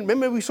that we can,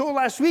 remember we saw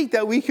last week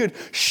that we could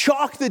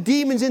shock the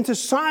demons into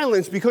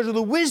silence because of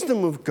the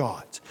wisdom of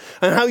God,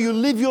 and how you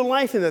live your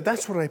life in that.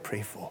 That's what I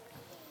pray for.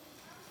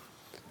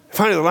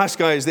 Finally, the last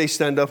guys, they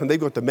stand up and they've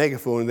got the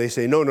megaphone and they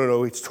say, no,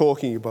 it's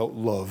talking about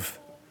love.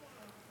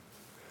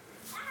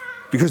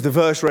 Because the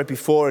verse right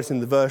before it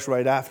and the verse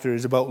right after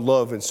is about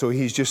love. And so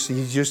he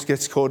just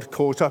gets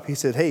caught up. He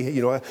said,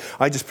 hey,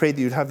 I just pray that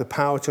you'd have the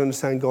power to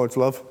understand God's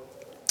love.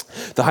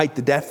 The height,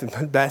 the depth,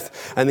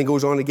 and then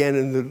goes on again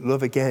and the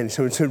love again.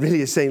 So it really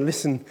is saying,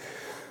 listen,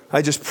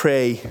 I just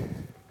pray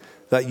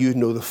that you'd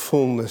know the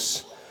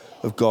fullness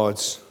of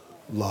God's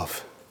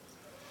love.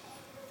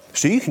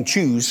 So you can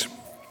choose.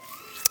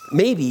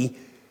 Maybe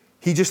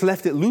he just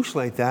left it loose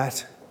like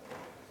that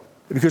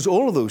because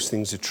all of those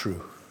things are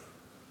true.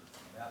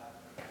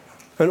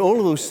 And all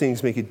of those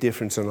things make a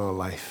difference in our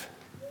life.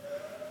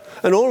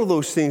 And all of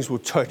those things will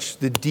touch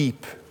the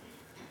deep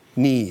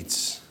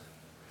needs.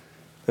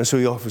 And so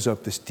he offers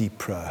up this deep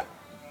prayer.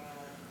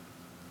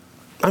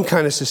 I'm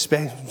kind of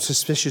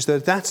suspicious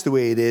that that's the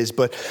way it is,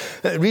 but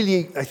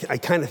really, I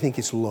kind of think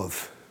it's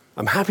love.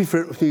 I'm happy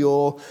for you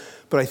all,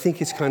 but I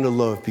think it's kind of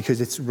love,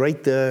 because it's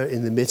right there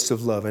in the midst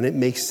of love. And it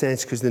makes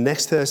sense, because the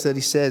next verse that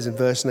he says in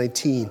verse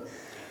 19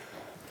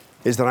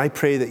 is that I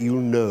pray that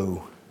you'll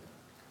know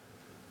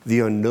the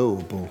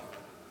unknowable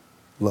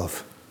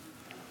love.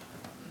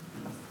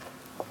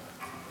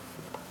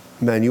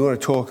 Man, you want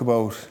to talk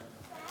about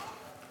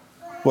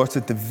what's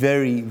at the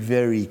very,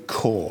 very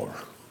core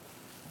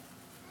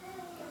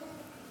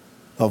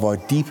of our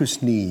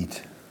deepest need.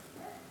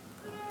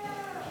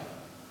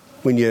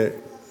 When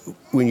you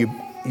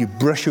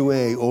brush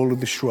away all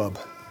of the shrub,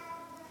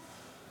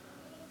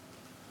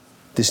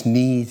 this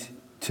need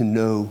to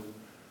know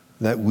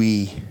that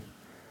we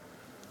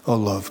are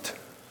loved.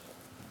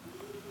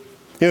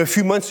 A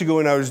few months ago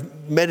when I was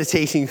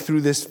meditating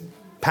through this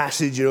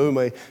passage, in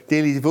my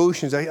daily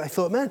devotions, I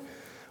thought, man,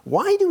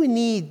 why do we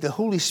need the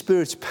Holy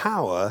Spirit's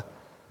power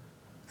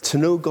to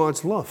know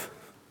God's love?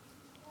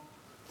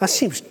 That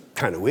seems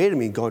kind of weird. I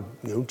mean, God,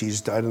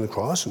 Jesus died on the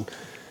cross.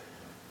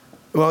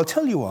 Well, I'll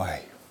tell you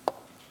why.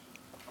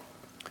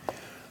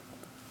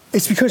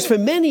 It's because for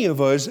many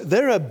of us,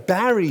 there are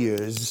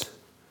barriers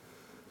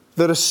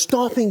that are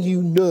stopping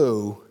you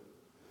know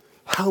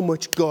how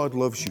much God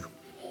loves you.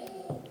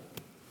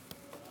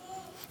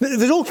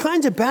 There's all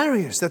kinds of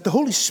barriers that the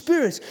Holy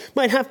Spirit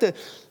might have to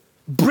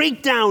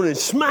break down and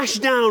smash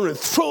down and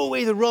throw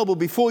away the rubble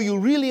before you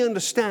really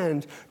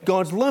understand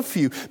God's love for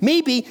you.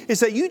 Maybe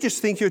it's that you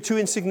just think you're too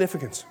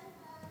insignificant.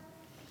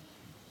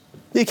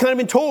 You've kind of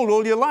been told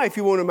all your life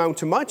you won't amount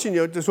to much,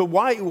 and so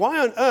why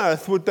on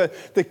earth would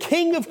the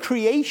King of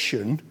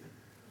creation,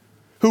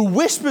 who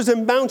whispers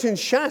and mountains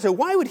shatter,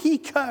 why would he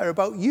care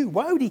about you?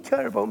 Why would he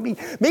care about me?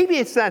 Maybe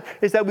it's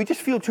that we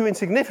just feel too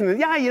insignificant.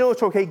 Yeah,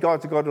 it's okay,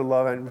 God's a God of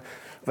love,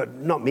 but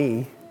not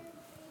me.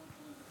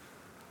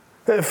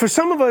 For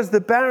some of us,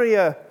 the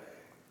barrier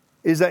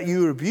is that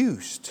you were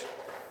abused.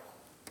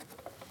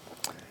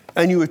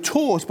 And you were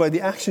taught by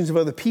the actions of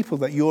other people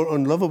that you're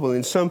unlovable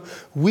in some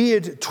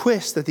weird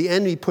twist that the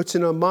enemy puts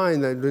in our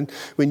mind, that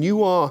when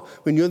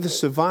you're the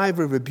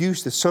survivor of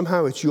abuse, that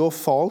somehow it's your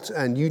fault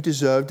and you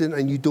deserved it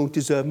and you don't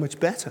deserve much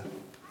better.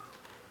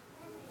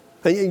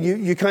 And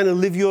you kind of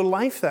live your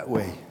life that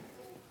way.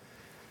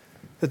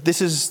 That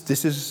this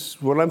is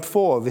what I'm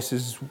for. This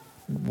is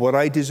what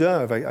I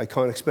deserve. I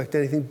can't expect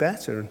anything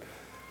better.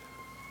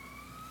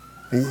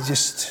 And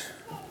just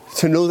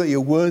to know that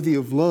you're worthy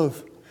of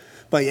love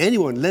by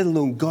anyone, let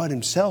alone God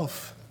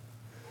himself,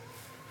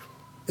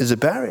 is a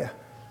barrier.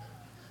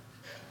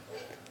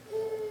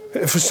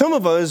 For some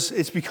of us,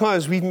 it's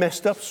because we've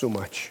messed up so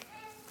much.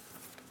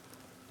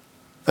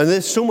 And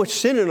there's so much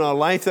sin in our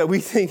life that we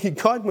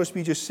think God must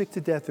be just sick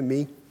to death of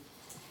me.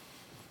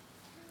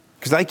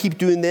 Because I keep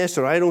doing this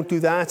or I don't do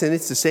that, and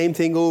it's the same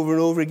thing over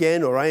and over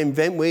again, or I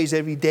invent ways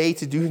every day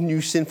to do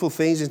new sinful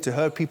things and to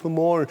hurt people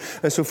more.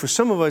 And so for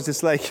some of us,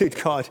 it's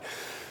like, God,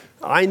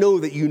 I know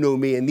that you know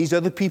me, and these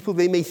other people,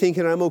 they may think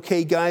that I'm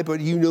okay guy,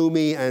 but you know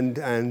me, and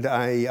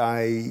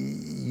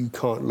you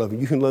can't love me.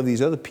 You can love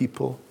these other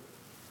people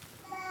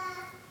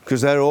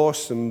because they're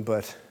awesome,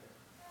 but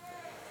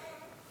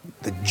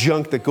the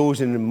junk that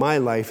goes in my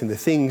life and the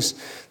things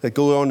that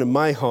go on in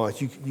my heart,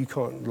 you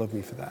can't love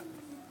me for that.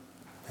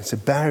 It's a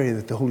barrier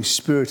that the Holy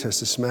Spirit has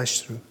to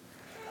smash through.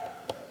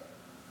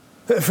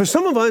 For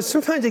some of us,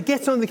 sometimes it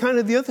gets on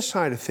the other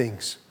side of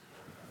things.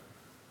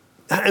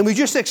 And we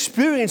just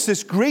experience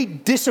this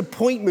great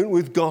disappointment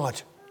with God.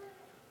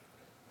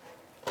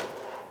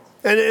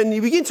 And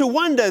you begin to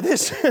wonder,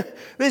 this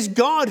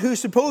God who's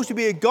supposed to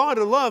be a God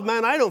of love,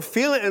 man, I don't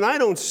feel it and I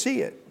don't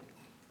see it.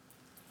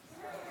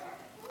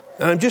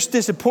 And I'm just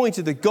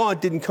disappointed that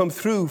God didn't come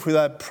through for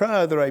that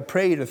prayer that I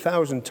prayed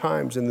 1,000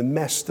 times and the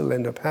mess still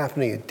ended up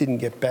happening. It didn't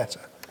get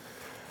better.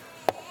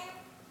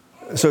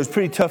 So it's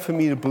pretty tough for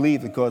me to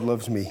believe that God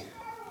loves me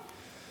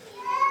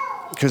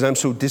because I'm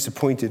so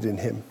disappointed in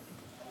him.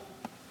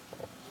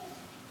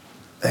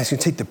 And it's going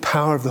to take the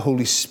power of the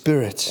Holy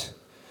Spirit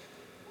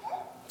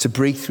to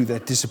break through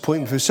that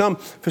disappointment.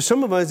 For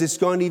some of us, it's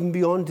gone even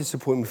beyond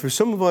disappointment. For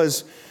some of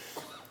us,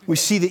 we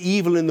see the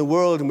evil in the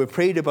world and we're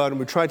prayed about and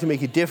we try to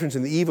make a difference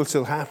and the evil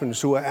still happens,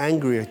 so we're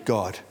angry at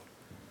God.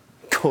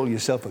 Call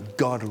yourself a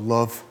God of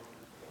love.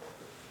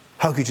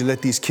 How could you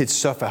let these kids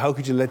suffer? How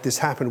could you let this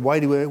happen?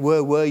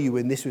 Where were you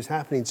when this was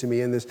happening to me?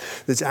 And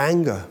there's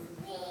anger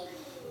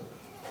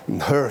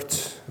and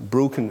hurt and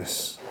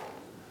brokenness.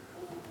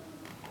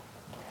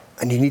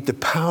 And you need the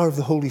power of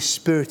the Holy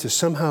Spirit to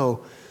somehow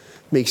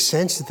make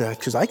sense of that,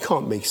 because I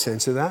can't make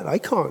sense of that. I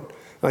can't.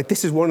 Like,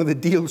 this is one of the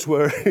deals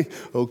where,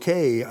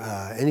 okay,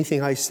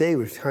 anything I say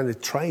was kind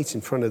of trite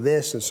in front of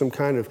this and some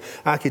kind of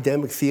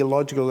academic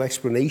theological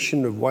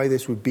explanation of why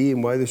this would be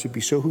and why this would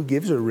be so. Who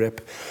gives a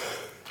rip?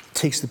 It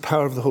takes the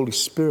power of the Holy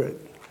Spirit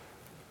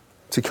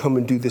to come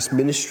and do this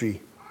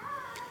ministry,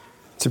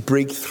 to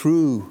break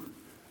through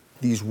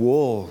these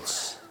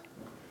walls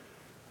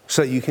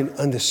so that you can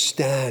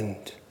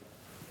understand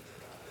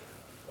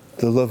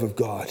the love of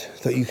God,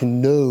 that you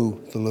can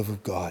know the love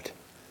of God.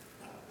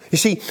 You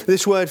see,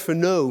 this word for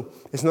know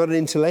is not an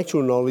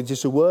intellectual knowledge,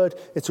 it's a word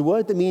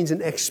that means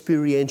an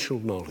experiential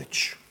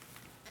knowledge.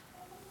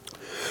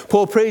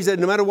 Paul prays that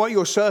no matter what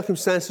your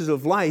circumstances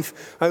of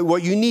life,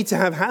 what you need to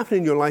have happen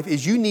in your life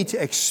is you need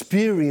to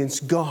experience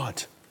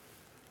God.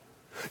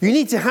 You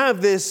need to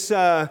have this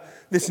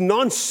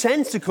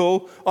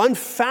nonsensical,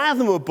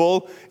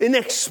 unfathomable,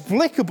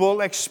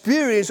 inexplicable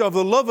experience of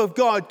the love of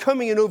God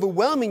coming and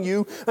overwhelming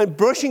you and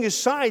brushing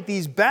aside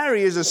these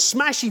barriers and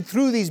smashing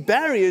through these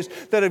barriers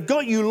that have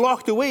got you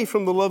locked away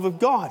from the love of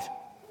God.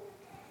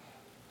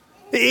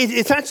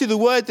 It's actually the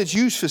word that's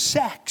used for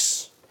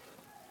sex.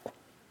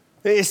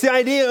 It's the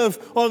idea of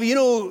well,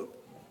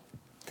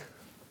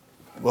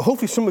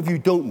 hopefully some of you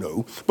don't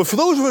know, but for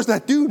those of us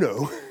that do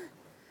know,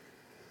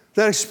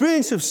 That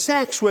experience of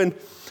sex when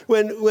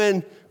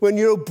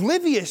you're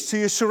oblivious to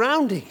your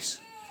surroundings.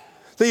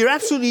 That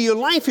your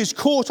life is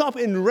caught up,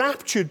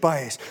 enraptured by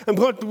it. And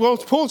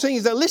what Paul's saying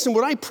is that, listen,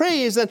 what I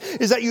pray is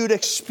that you would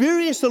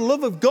experience the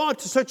love of God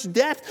to such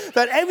depth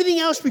that everything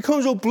else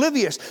becomes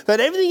oblivious, that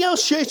everything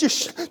else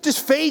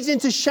just fades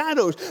into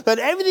shadows, that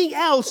everything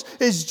else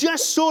is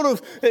just sort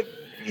of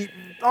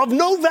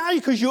no value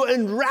because you're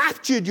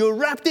enraptured, you're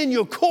wrapped in,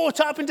 you're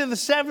caught up into the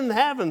seventh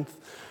heaven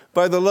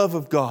by the love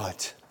of God.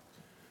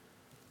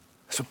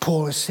 That's what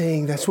Paul is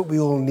saying. That's what we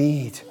all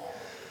need.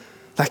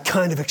 That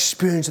kind of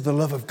experience of the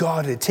love of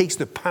God. It takes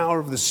the power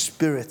of the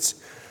Spirit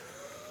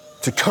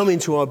to come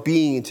into our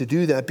being and to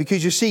do that.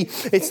 Because you see,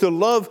 it's the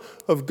love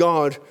of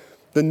God,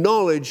 the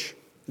knowledge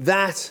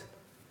that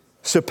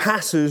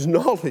surpasses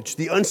knowledge,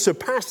 the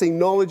unsurpassing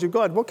knowledge of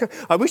God.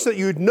 I wish that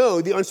you would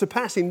know the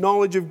unsurpassing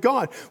knowledge of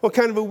God. What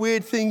kind of a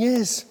weird thing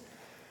is?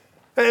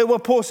 And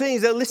what Paul's saying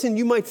is that, listen,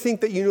 you might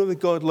think that you know that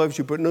God loves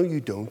you, but no,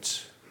 you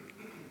don't.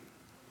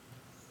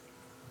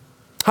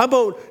 How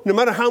about, no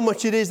matter how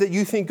much it is that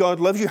you think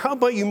God loves you, how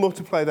about you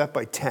multiply that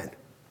by 10?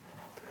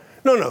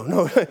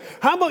 No.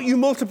 How about you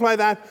multiply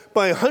that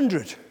by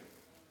 100?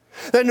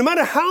 That no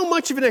matter how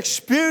much of an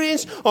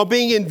experience of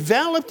being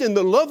enveloped in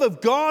the love of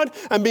God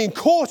and being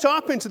caught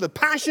up into the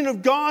passion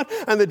of God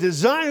and the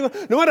desire of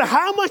God, no matter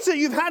how much that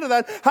you've had of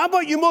that, how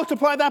about you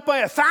multiply that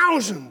by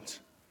 1,000?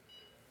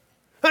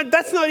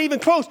 That's not even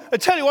close. I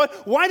tell you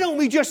what, why don't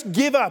we just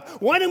give up?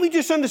 Why don't we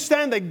just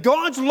understand that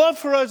God's love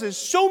for us is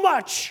so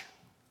much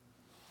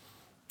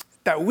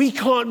that we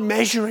can't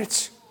measure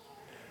it,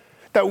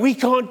 that we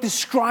can't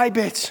describe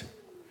it,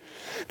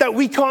 that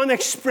we can't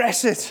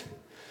express it.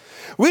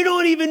 We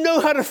don't even know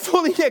how to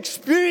fully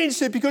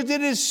experience it because it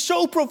is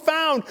so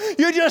profound.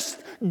 You're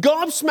just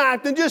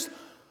gobsmacked and just,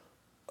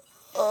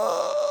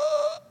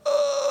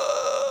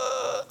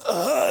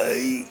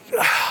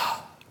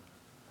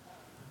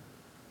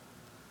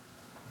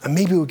 and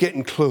maybe we're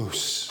getting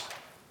close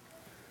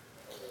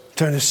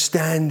to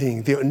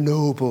understanding the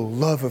unknowable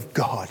love of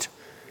God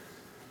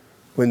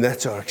when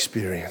that's our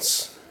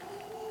experience.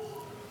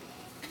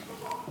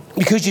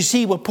 Because you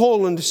see, what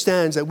Paul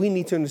understands, that we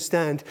need to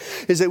understand,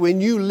 is that when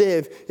you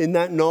live in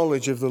that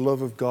knowledge of the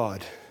love of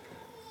God,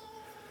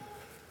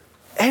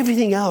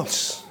 everything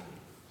else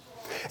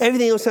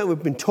that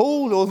we've been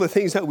told, all the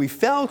things that we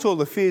felt, all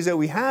the fears that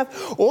we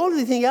have, all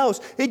everything else,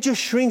 it just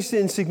shrinks to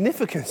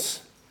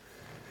insignificance.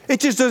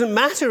 It just doesn't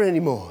matter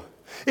anymore.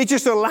 It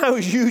just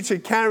allows you to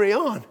carry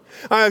on.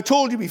 I've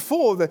told you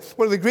before that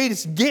one of the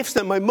greatest gifts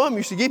that my mom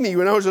used to give me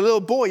when I was a little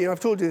boy, I've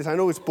told you this, I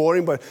know it's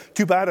boring, but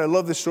too bad, I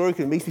love this story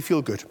because it makes me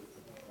feel good.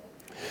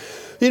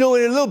 When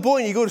you're a little boy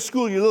and you go to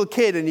school, you're a little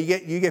kid and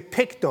you get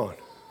picked on.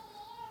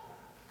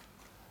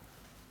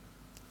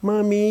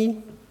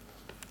 Mommy,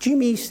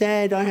 Jimmy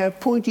said I have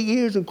pointy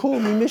ears and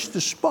called me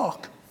Mr.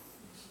 Spock.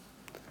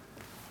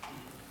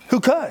 Who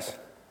cares?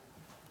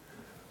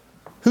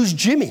 Who's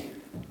Jimmy?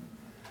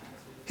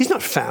 He's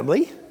not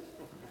family.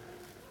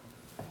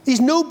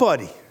 He's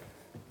nobody.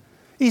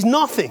 He's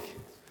nothing.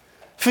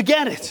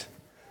 Forget it.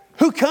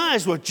 Who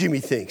cares what Jimmy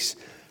thinks?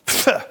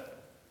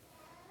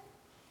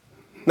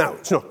 Now,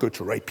 it's not good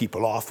to write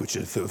people off, which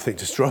is the thing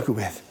to struggle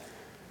with.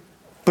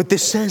 But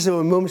this sense of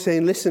a moment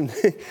saying, listen,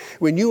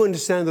 when you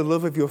understand the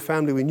love of your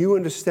family, when you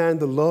understand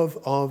the love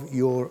of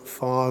your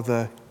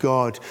Father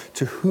God,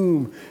 to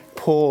whom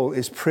Paul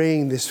is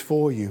praying this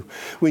for you,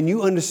 when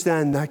you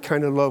understand that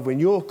kind of love, when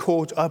you're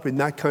caught up in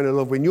that kind of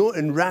love, when you're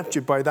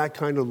enraptured by that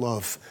kind of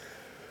love,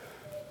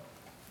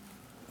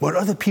 what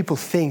other people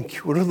think,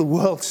 what other the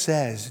world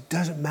says, it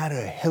doesn't matter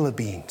a hill of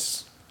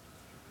beans.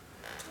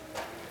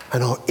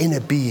 And our inner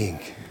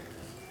being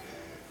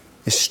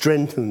is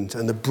strengthened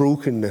and the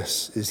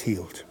brokenness is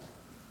healed.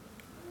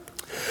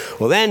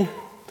 Well, then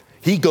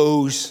he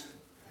goes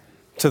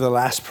to the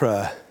last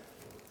prayer,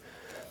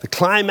 the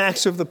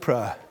climax of the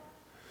prayer.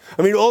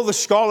 I mean, all the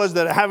scholars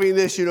that are having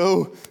this,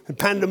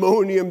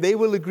 pandemonium, they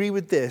will agree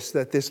with this,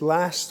 that this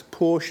last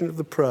portion of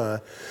the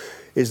prayer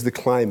is the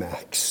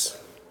climax.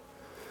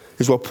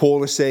 Is what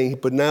Paul is saying.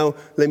 But now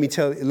let me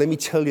tell you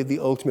the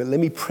ultimate.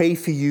 Let me pray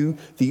for you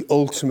the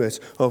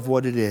ultimate of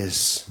what it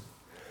is.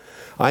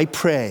 I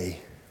pray,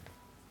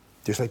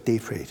 just like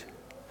Dave prayed,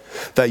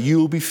 that you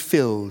will be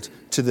filled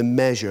to the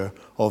measure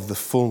of the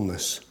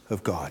fullness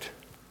of God.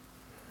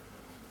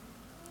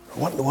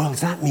 What in the world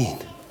does that mean?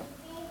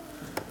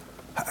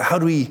 How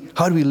do we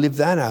live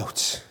that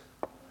out?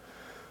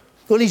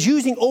 Well, he's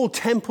using Old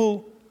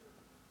Testament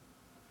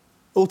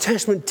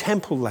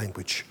temple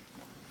language.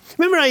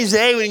 Remember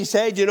Isaiah when he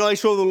said, I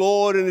saw the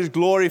Lord and his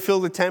glory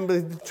fill the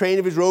temple, the train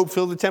of his robe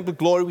filled the temple,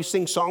 glory. We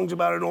sing songs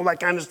about it and all that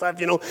kind of stuff,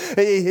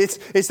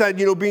 It's that,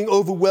 being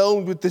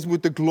overwhelmed with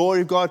the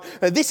glory of God.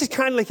 This is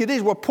kind of like it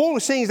is. What Paul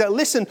is saying is that,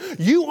 listen,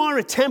 you are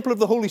a temple of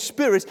the Holy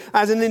Spirit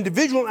as an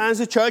individual, as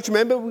a church.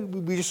 Remember,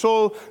 we just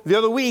saw the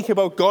other week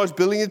about God's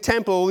building a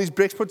temple, all these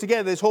bricks put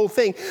together, this whole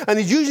thing. And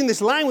he's using this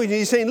language and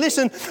he's saying,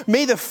 listen,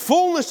 may the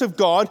fullness of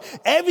God,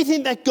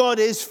 everything that God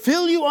is,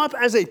 fill you up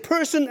as a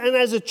person and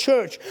as a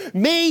church.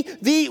 May May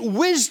the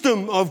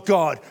wisdom of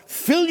God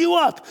fill you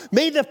up.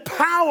 May the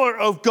power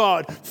of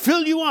God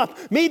fill you up.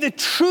 May the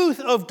truth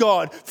of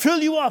God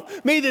fill you up.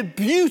 May the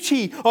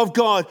beauty of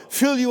God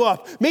fill you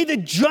up. May the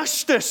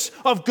justice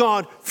of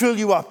God fill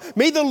you up.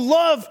 May the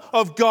love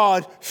of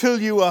God fill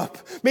you up.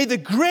 May the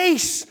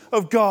grace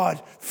of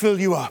God fill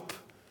you up.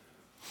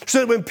 So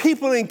that when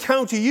people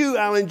encounter you,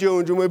 Alan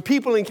Jones, and when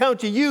people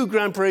encounter you,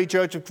 Grand Prairie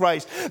Church of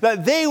Christ,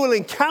 that they will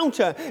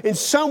encounter in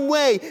some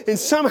way and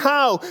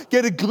somehow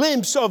get a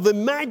glimpse of the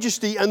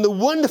majesty and the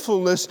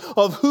wonderfulness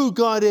of who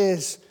God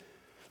is.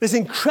 This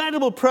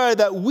incredible prayer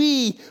that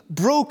we,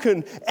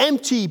 broken,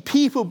 empty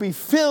people, be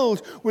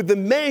filled with the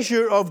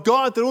measure of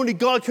God that only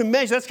God can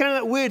measure. That's kind of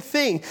that weird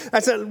thing.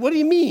 What do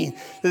you mean?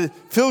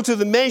 Filled to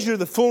the measure of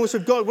the fullness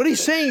of God. What he's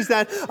saying is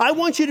that I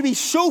want you to be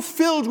so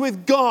filled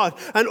with God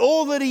and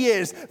all that he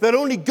is that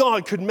only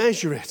God could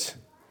measure it.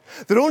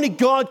 That only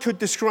God could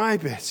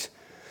describe it.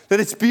 That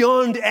it's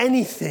beyond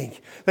anything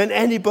that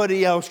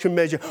anybody else can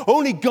measure.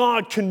 Only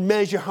God can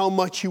measure how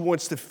much he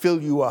wants to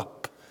fill you up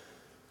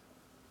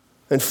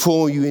and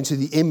form you into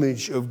the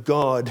image of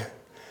God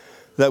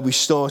that we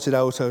started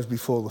out as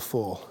before the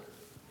fall.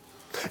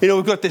 You know,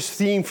 we've got this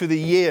theme for the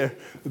year,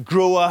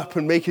 grow up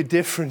and make a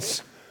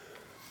difference.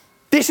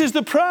 This is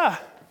the prayer,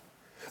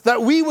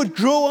 that we would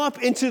grow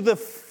up into the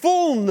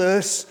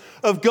fullness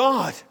of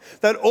God,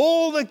 that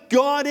all that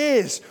God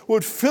is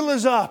would fill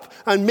us up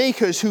and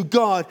make us who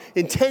God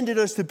intended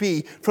us to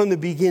be from the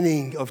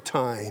beginning of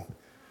time.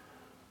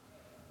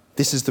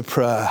 This is the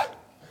prayer,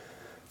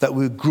 that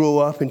we grow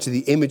up into the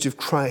image of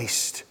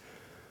Christ.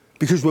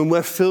 Because when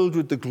we're filled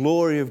with the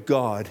glory of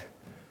God,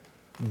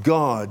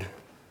 God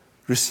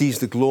receives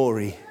the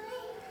glory,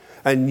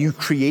 and new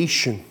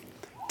creation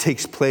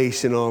takes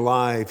place in our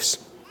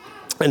lives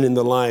and in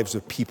the lives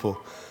of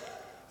people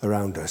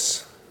around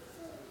us.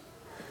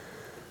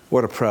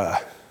 What a prayer.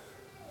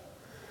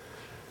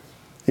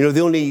 You know, the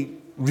only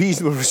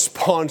reasonable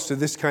response to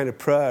this kind of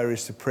prayer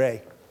is to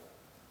pray.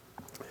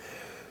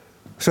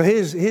 So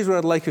here's what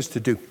I'd like us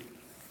to do.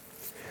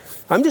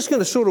 I'm just going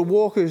to sort of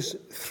walk us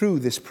through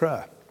this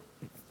prayer.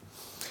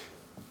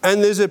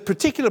 And there's a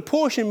particular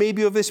portion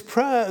maybe of this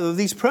prayer, of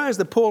these prayers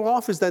that Paul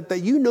offers that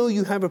you know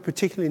you have a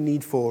particular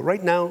need for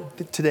right now,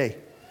 today.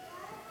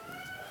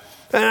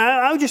 And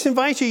I would just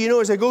invite you, you know,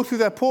 as I go through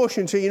that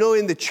portion to, you know,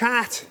 in the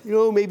chat, you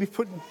know, maybe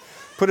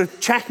put a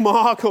check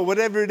mark or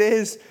whatever it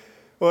is.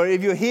 Or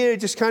if you're here,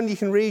 just kind of, you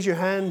can raise your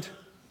hand.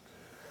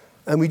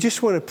 And we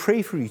just want to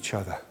pray for each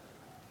other.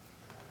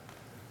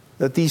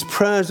 That these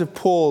prayers of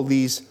Paul,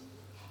 these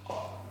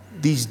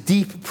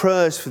deep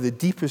prayers for the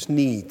deepest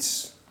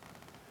needs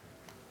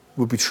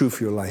will be true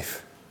for your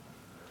life.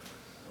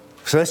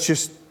 So let's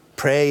just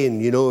pray,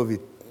 and you know, if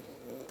you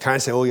kind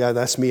of say, oh yeah,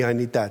 that's me, I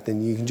need that,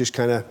 then you can just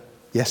kind of,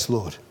 yes,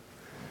 Lord.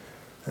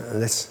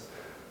 Let's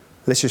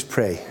just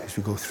pray as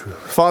we go through.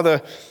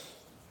 Father,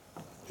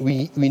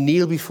 we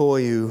kneel before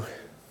you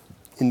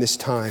in this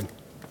time.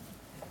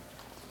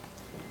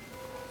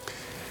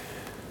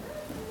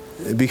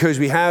 Because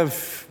we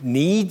have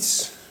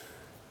needs,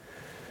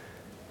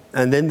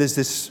 and then there's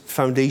this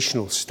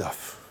foundational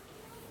stuff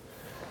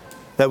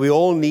that we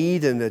all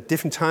need, and at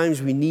different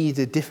times we need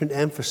a different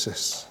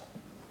emphasis.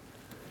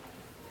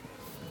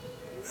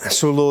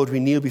 So, Lord, we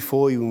kneel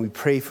before you and we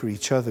pray for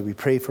each other. We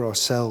pray for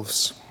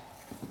ourselves.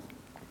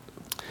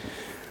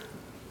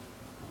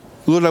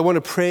 Lord, I want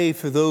to pray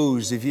for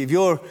those. If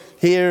you're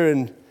here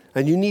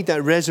and you need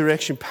that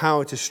resurrection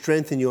power to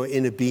strengthen your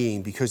inner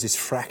being because it's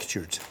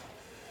fractured,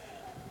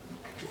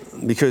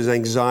 because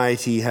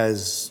anxiety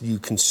has you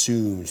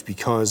consumed,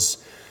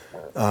 because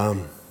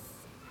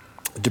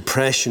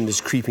depression is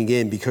creeping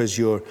in, because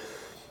your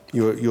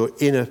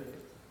inner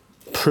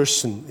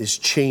person is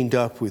chained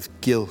up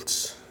with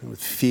guilt,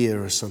 with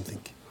fear or something.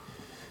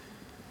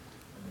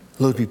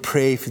 Lord, we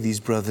pray for these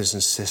brothers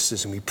and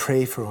sisters, and we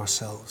pray for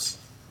ourselves.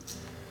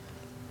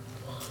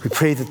 We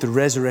pray that the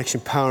resurrection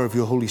power of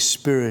your Holy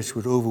Spirit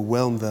would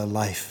overwhelm their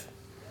life.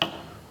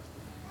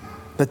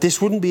 That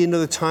this wouldn't be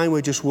another time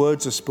where just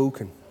words are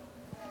spoken.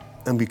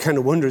 And we kind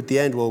of wonder at the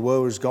end, well,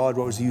 where was God?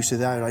 What was the use of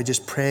that? And I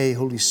just pray,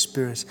 Holy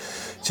Spirit,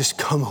 just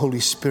come,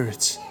 Holy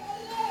Spirit,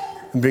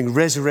 and bring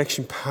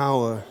resurrection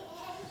power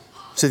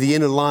to the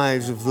inner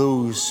lives of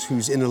those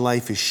whose inner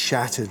life is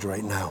shattered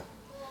right now.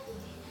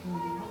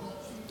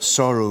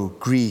 Sorrow,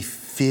 grief,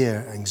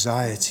 fear,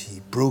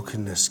 anxiety,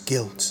 brokenness,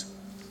 guilt.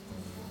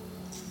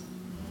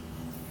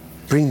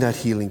 Bring that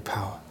healing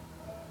power.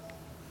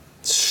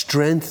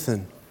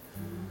 Strengthen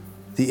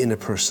the inner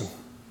person.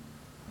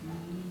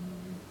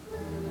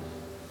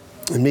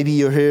 And maybe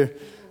you're here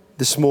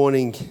this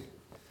morning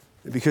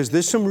because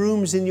there's some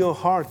rooms in your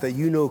heart that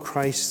you know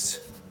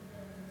Christ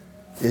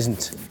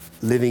isn't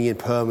living in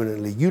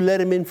permanently. You let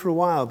him in for a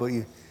while, but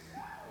you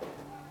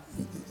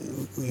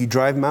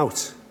drive him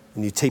out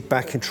and you take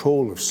back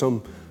control of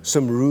some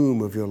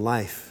room of your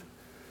life.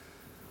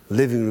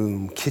 Living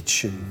room,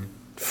 kitchen,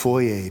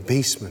 foyer,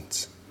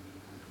 basement,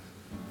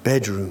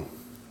 bedroom.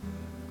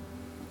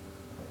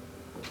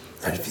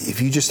 And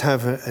if you just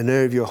have an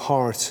area of your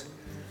heart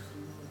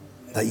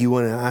that you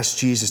want to ask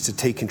Jesus to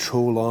take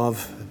control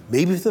of,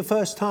 maybe for the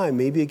first time,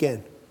 maybe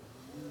again,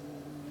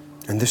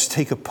 and just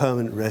take a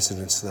permanent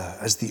residence there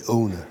as the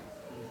owner.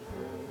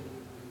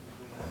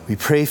 We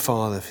pray,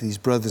 Father, for these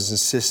brothers and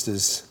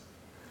sisters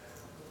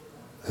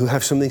who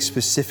have something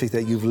specific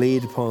that you've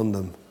laid upon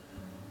them,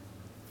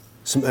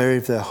 some area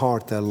of their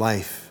heart, their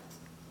life,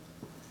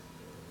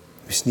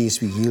 which needs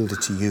to be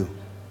yielded to you.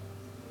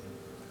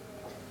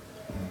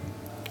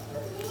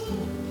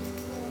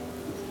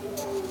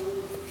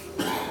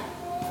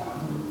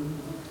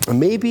 And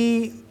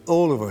maybe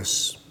all of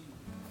us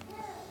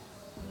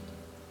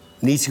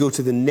need to go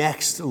to the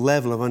next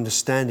level of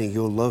understanding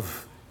your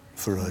love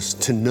for us,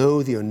 to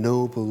know the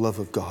unknowable love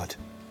of God.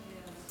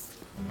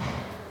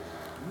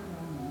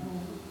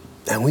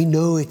 And we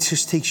know it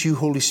just takes you,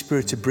 Holy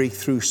Spirit, to break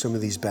through some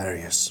of these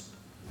barriers.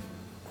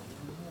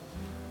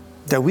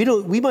 That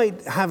we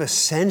might have a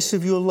sense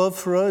of your love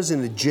for us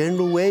in a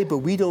general way, but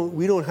we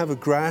don't have a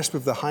grasp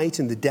of the height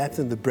and the depth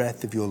and the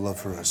breadth of your love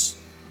for us.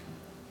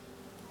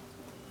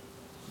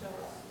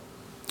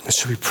 And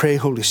so we pray,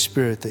 Holy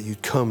Spirit, that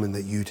you'd come and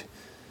that you'd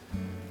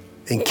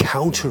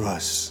encounter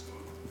us.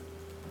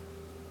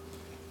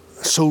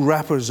 So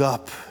wrap us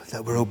up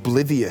that we're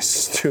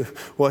oblivious to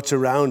what's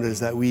around us,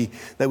 that we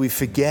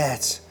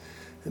forget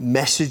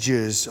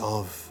messages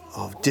of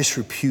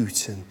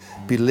disrepute and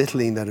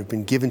belittling that have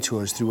been given to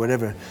us through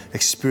whatever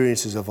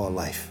experiences of our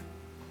life.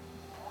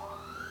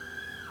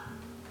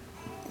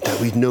 That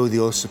we'd know the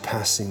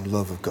all-surpassing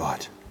love of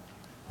God.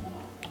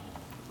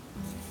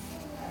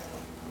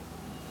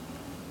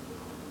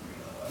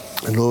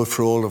 And Lord,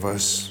 for all of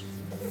us,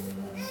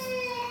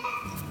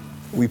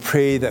 we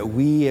pray that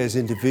we as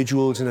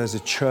individuals and as a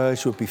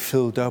church would be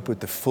filled up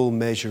with the full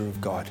measure of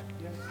God.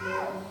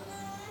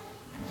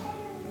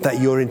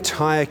 That your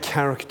entire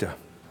character,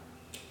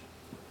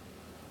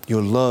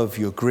 your love,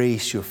 your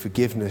grace, your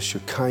forgiveness,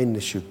 your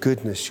kindness, your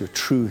goodness, your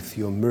truth,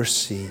 your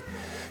mercy,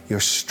 your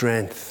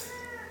strength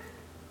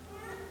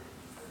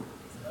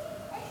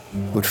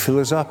would fill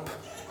us up,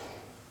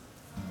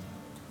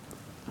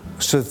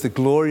 so that the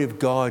glory of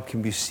God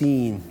can be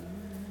seen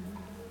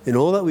in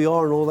all that we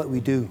are and all that we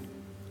do.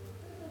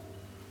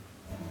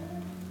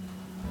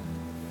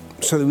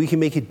 So that we can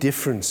make a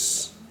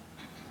difference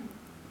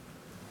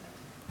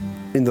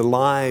in the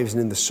lives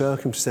and in the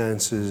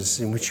circumstances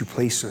in which you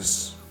place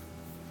us.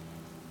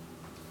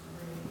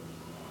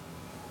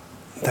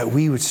 That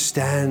we would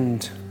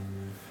stand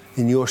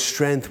in your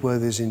strength where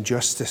there's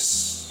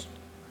injustice.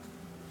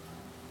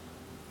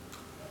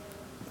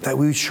 That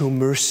we would show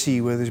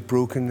mercy where there's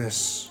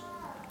brokenness.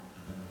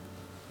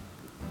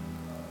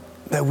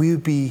 That we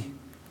would be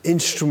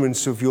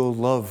instruments of your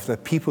love,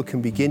 that people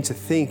can begin to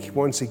think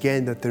once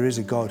again that there is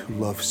a God who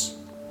loves.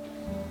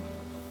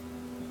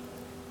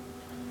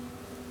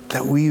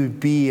 That we would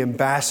be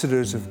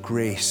ambassadors of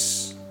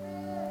grace,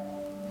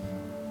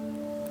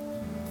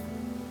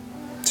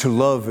 to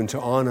love and to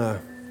honor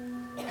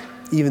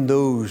even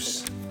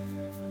those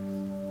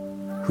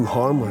who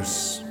harm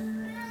us,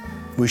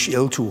 wish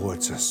ill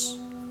towards us.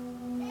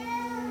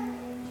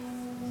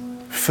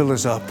 Fill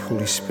us up,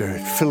 Holy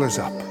Spirit. Fill us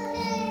up.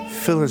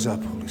 Fill us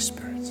up, Holy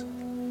Spirit.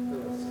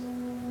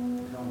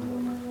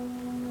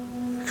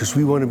 Because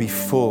we want to be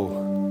full,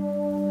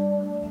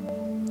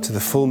 to the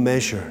full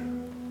measure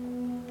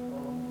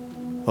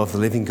of the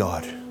living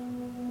God.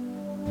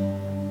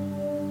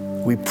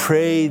 We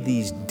pray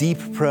these deep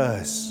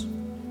prayers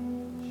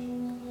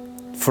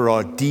for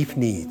our deep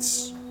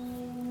needs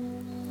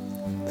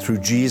through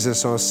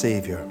Jesus our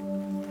Savior.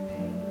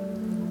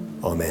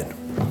 Amen.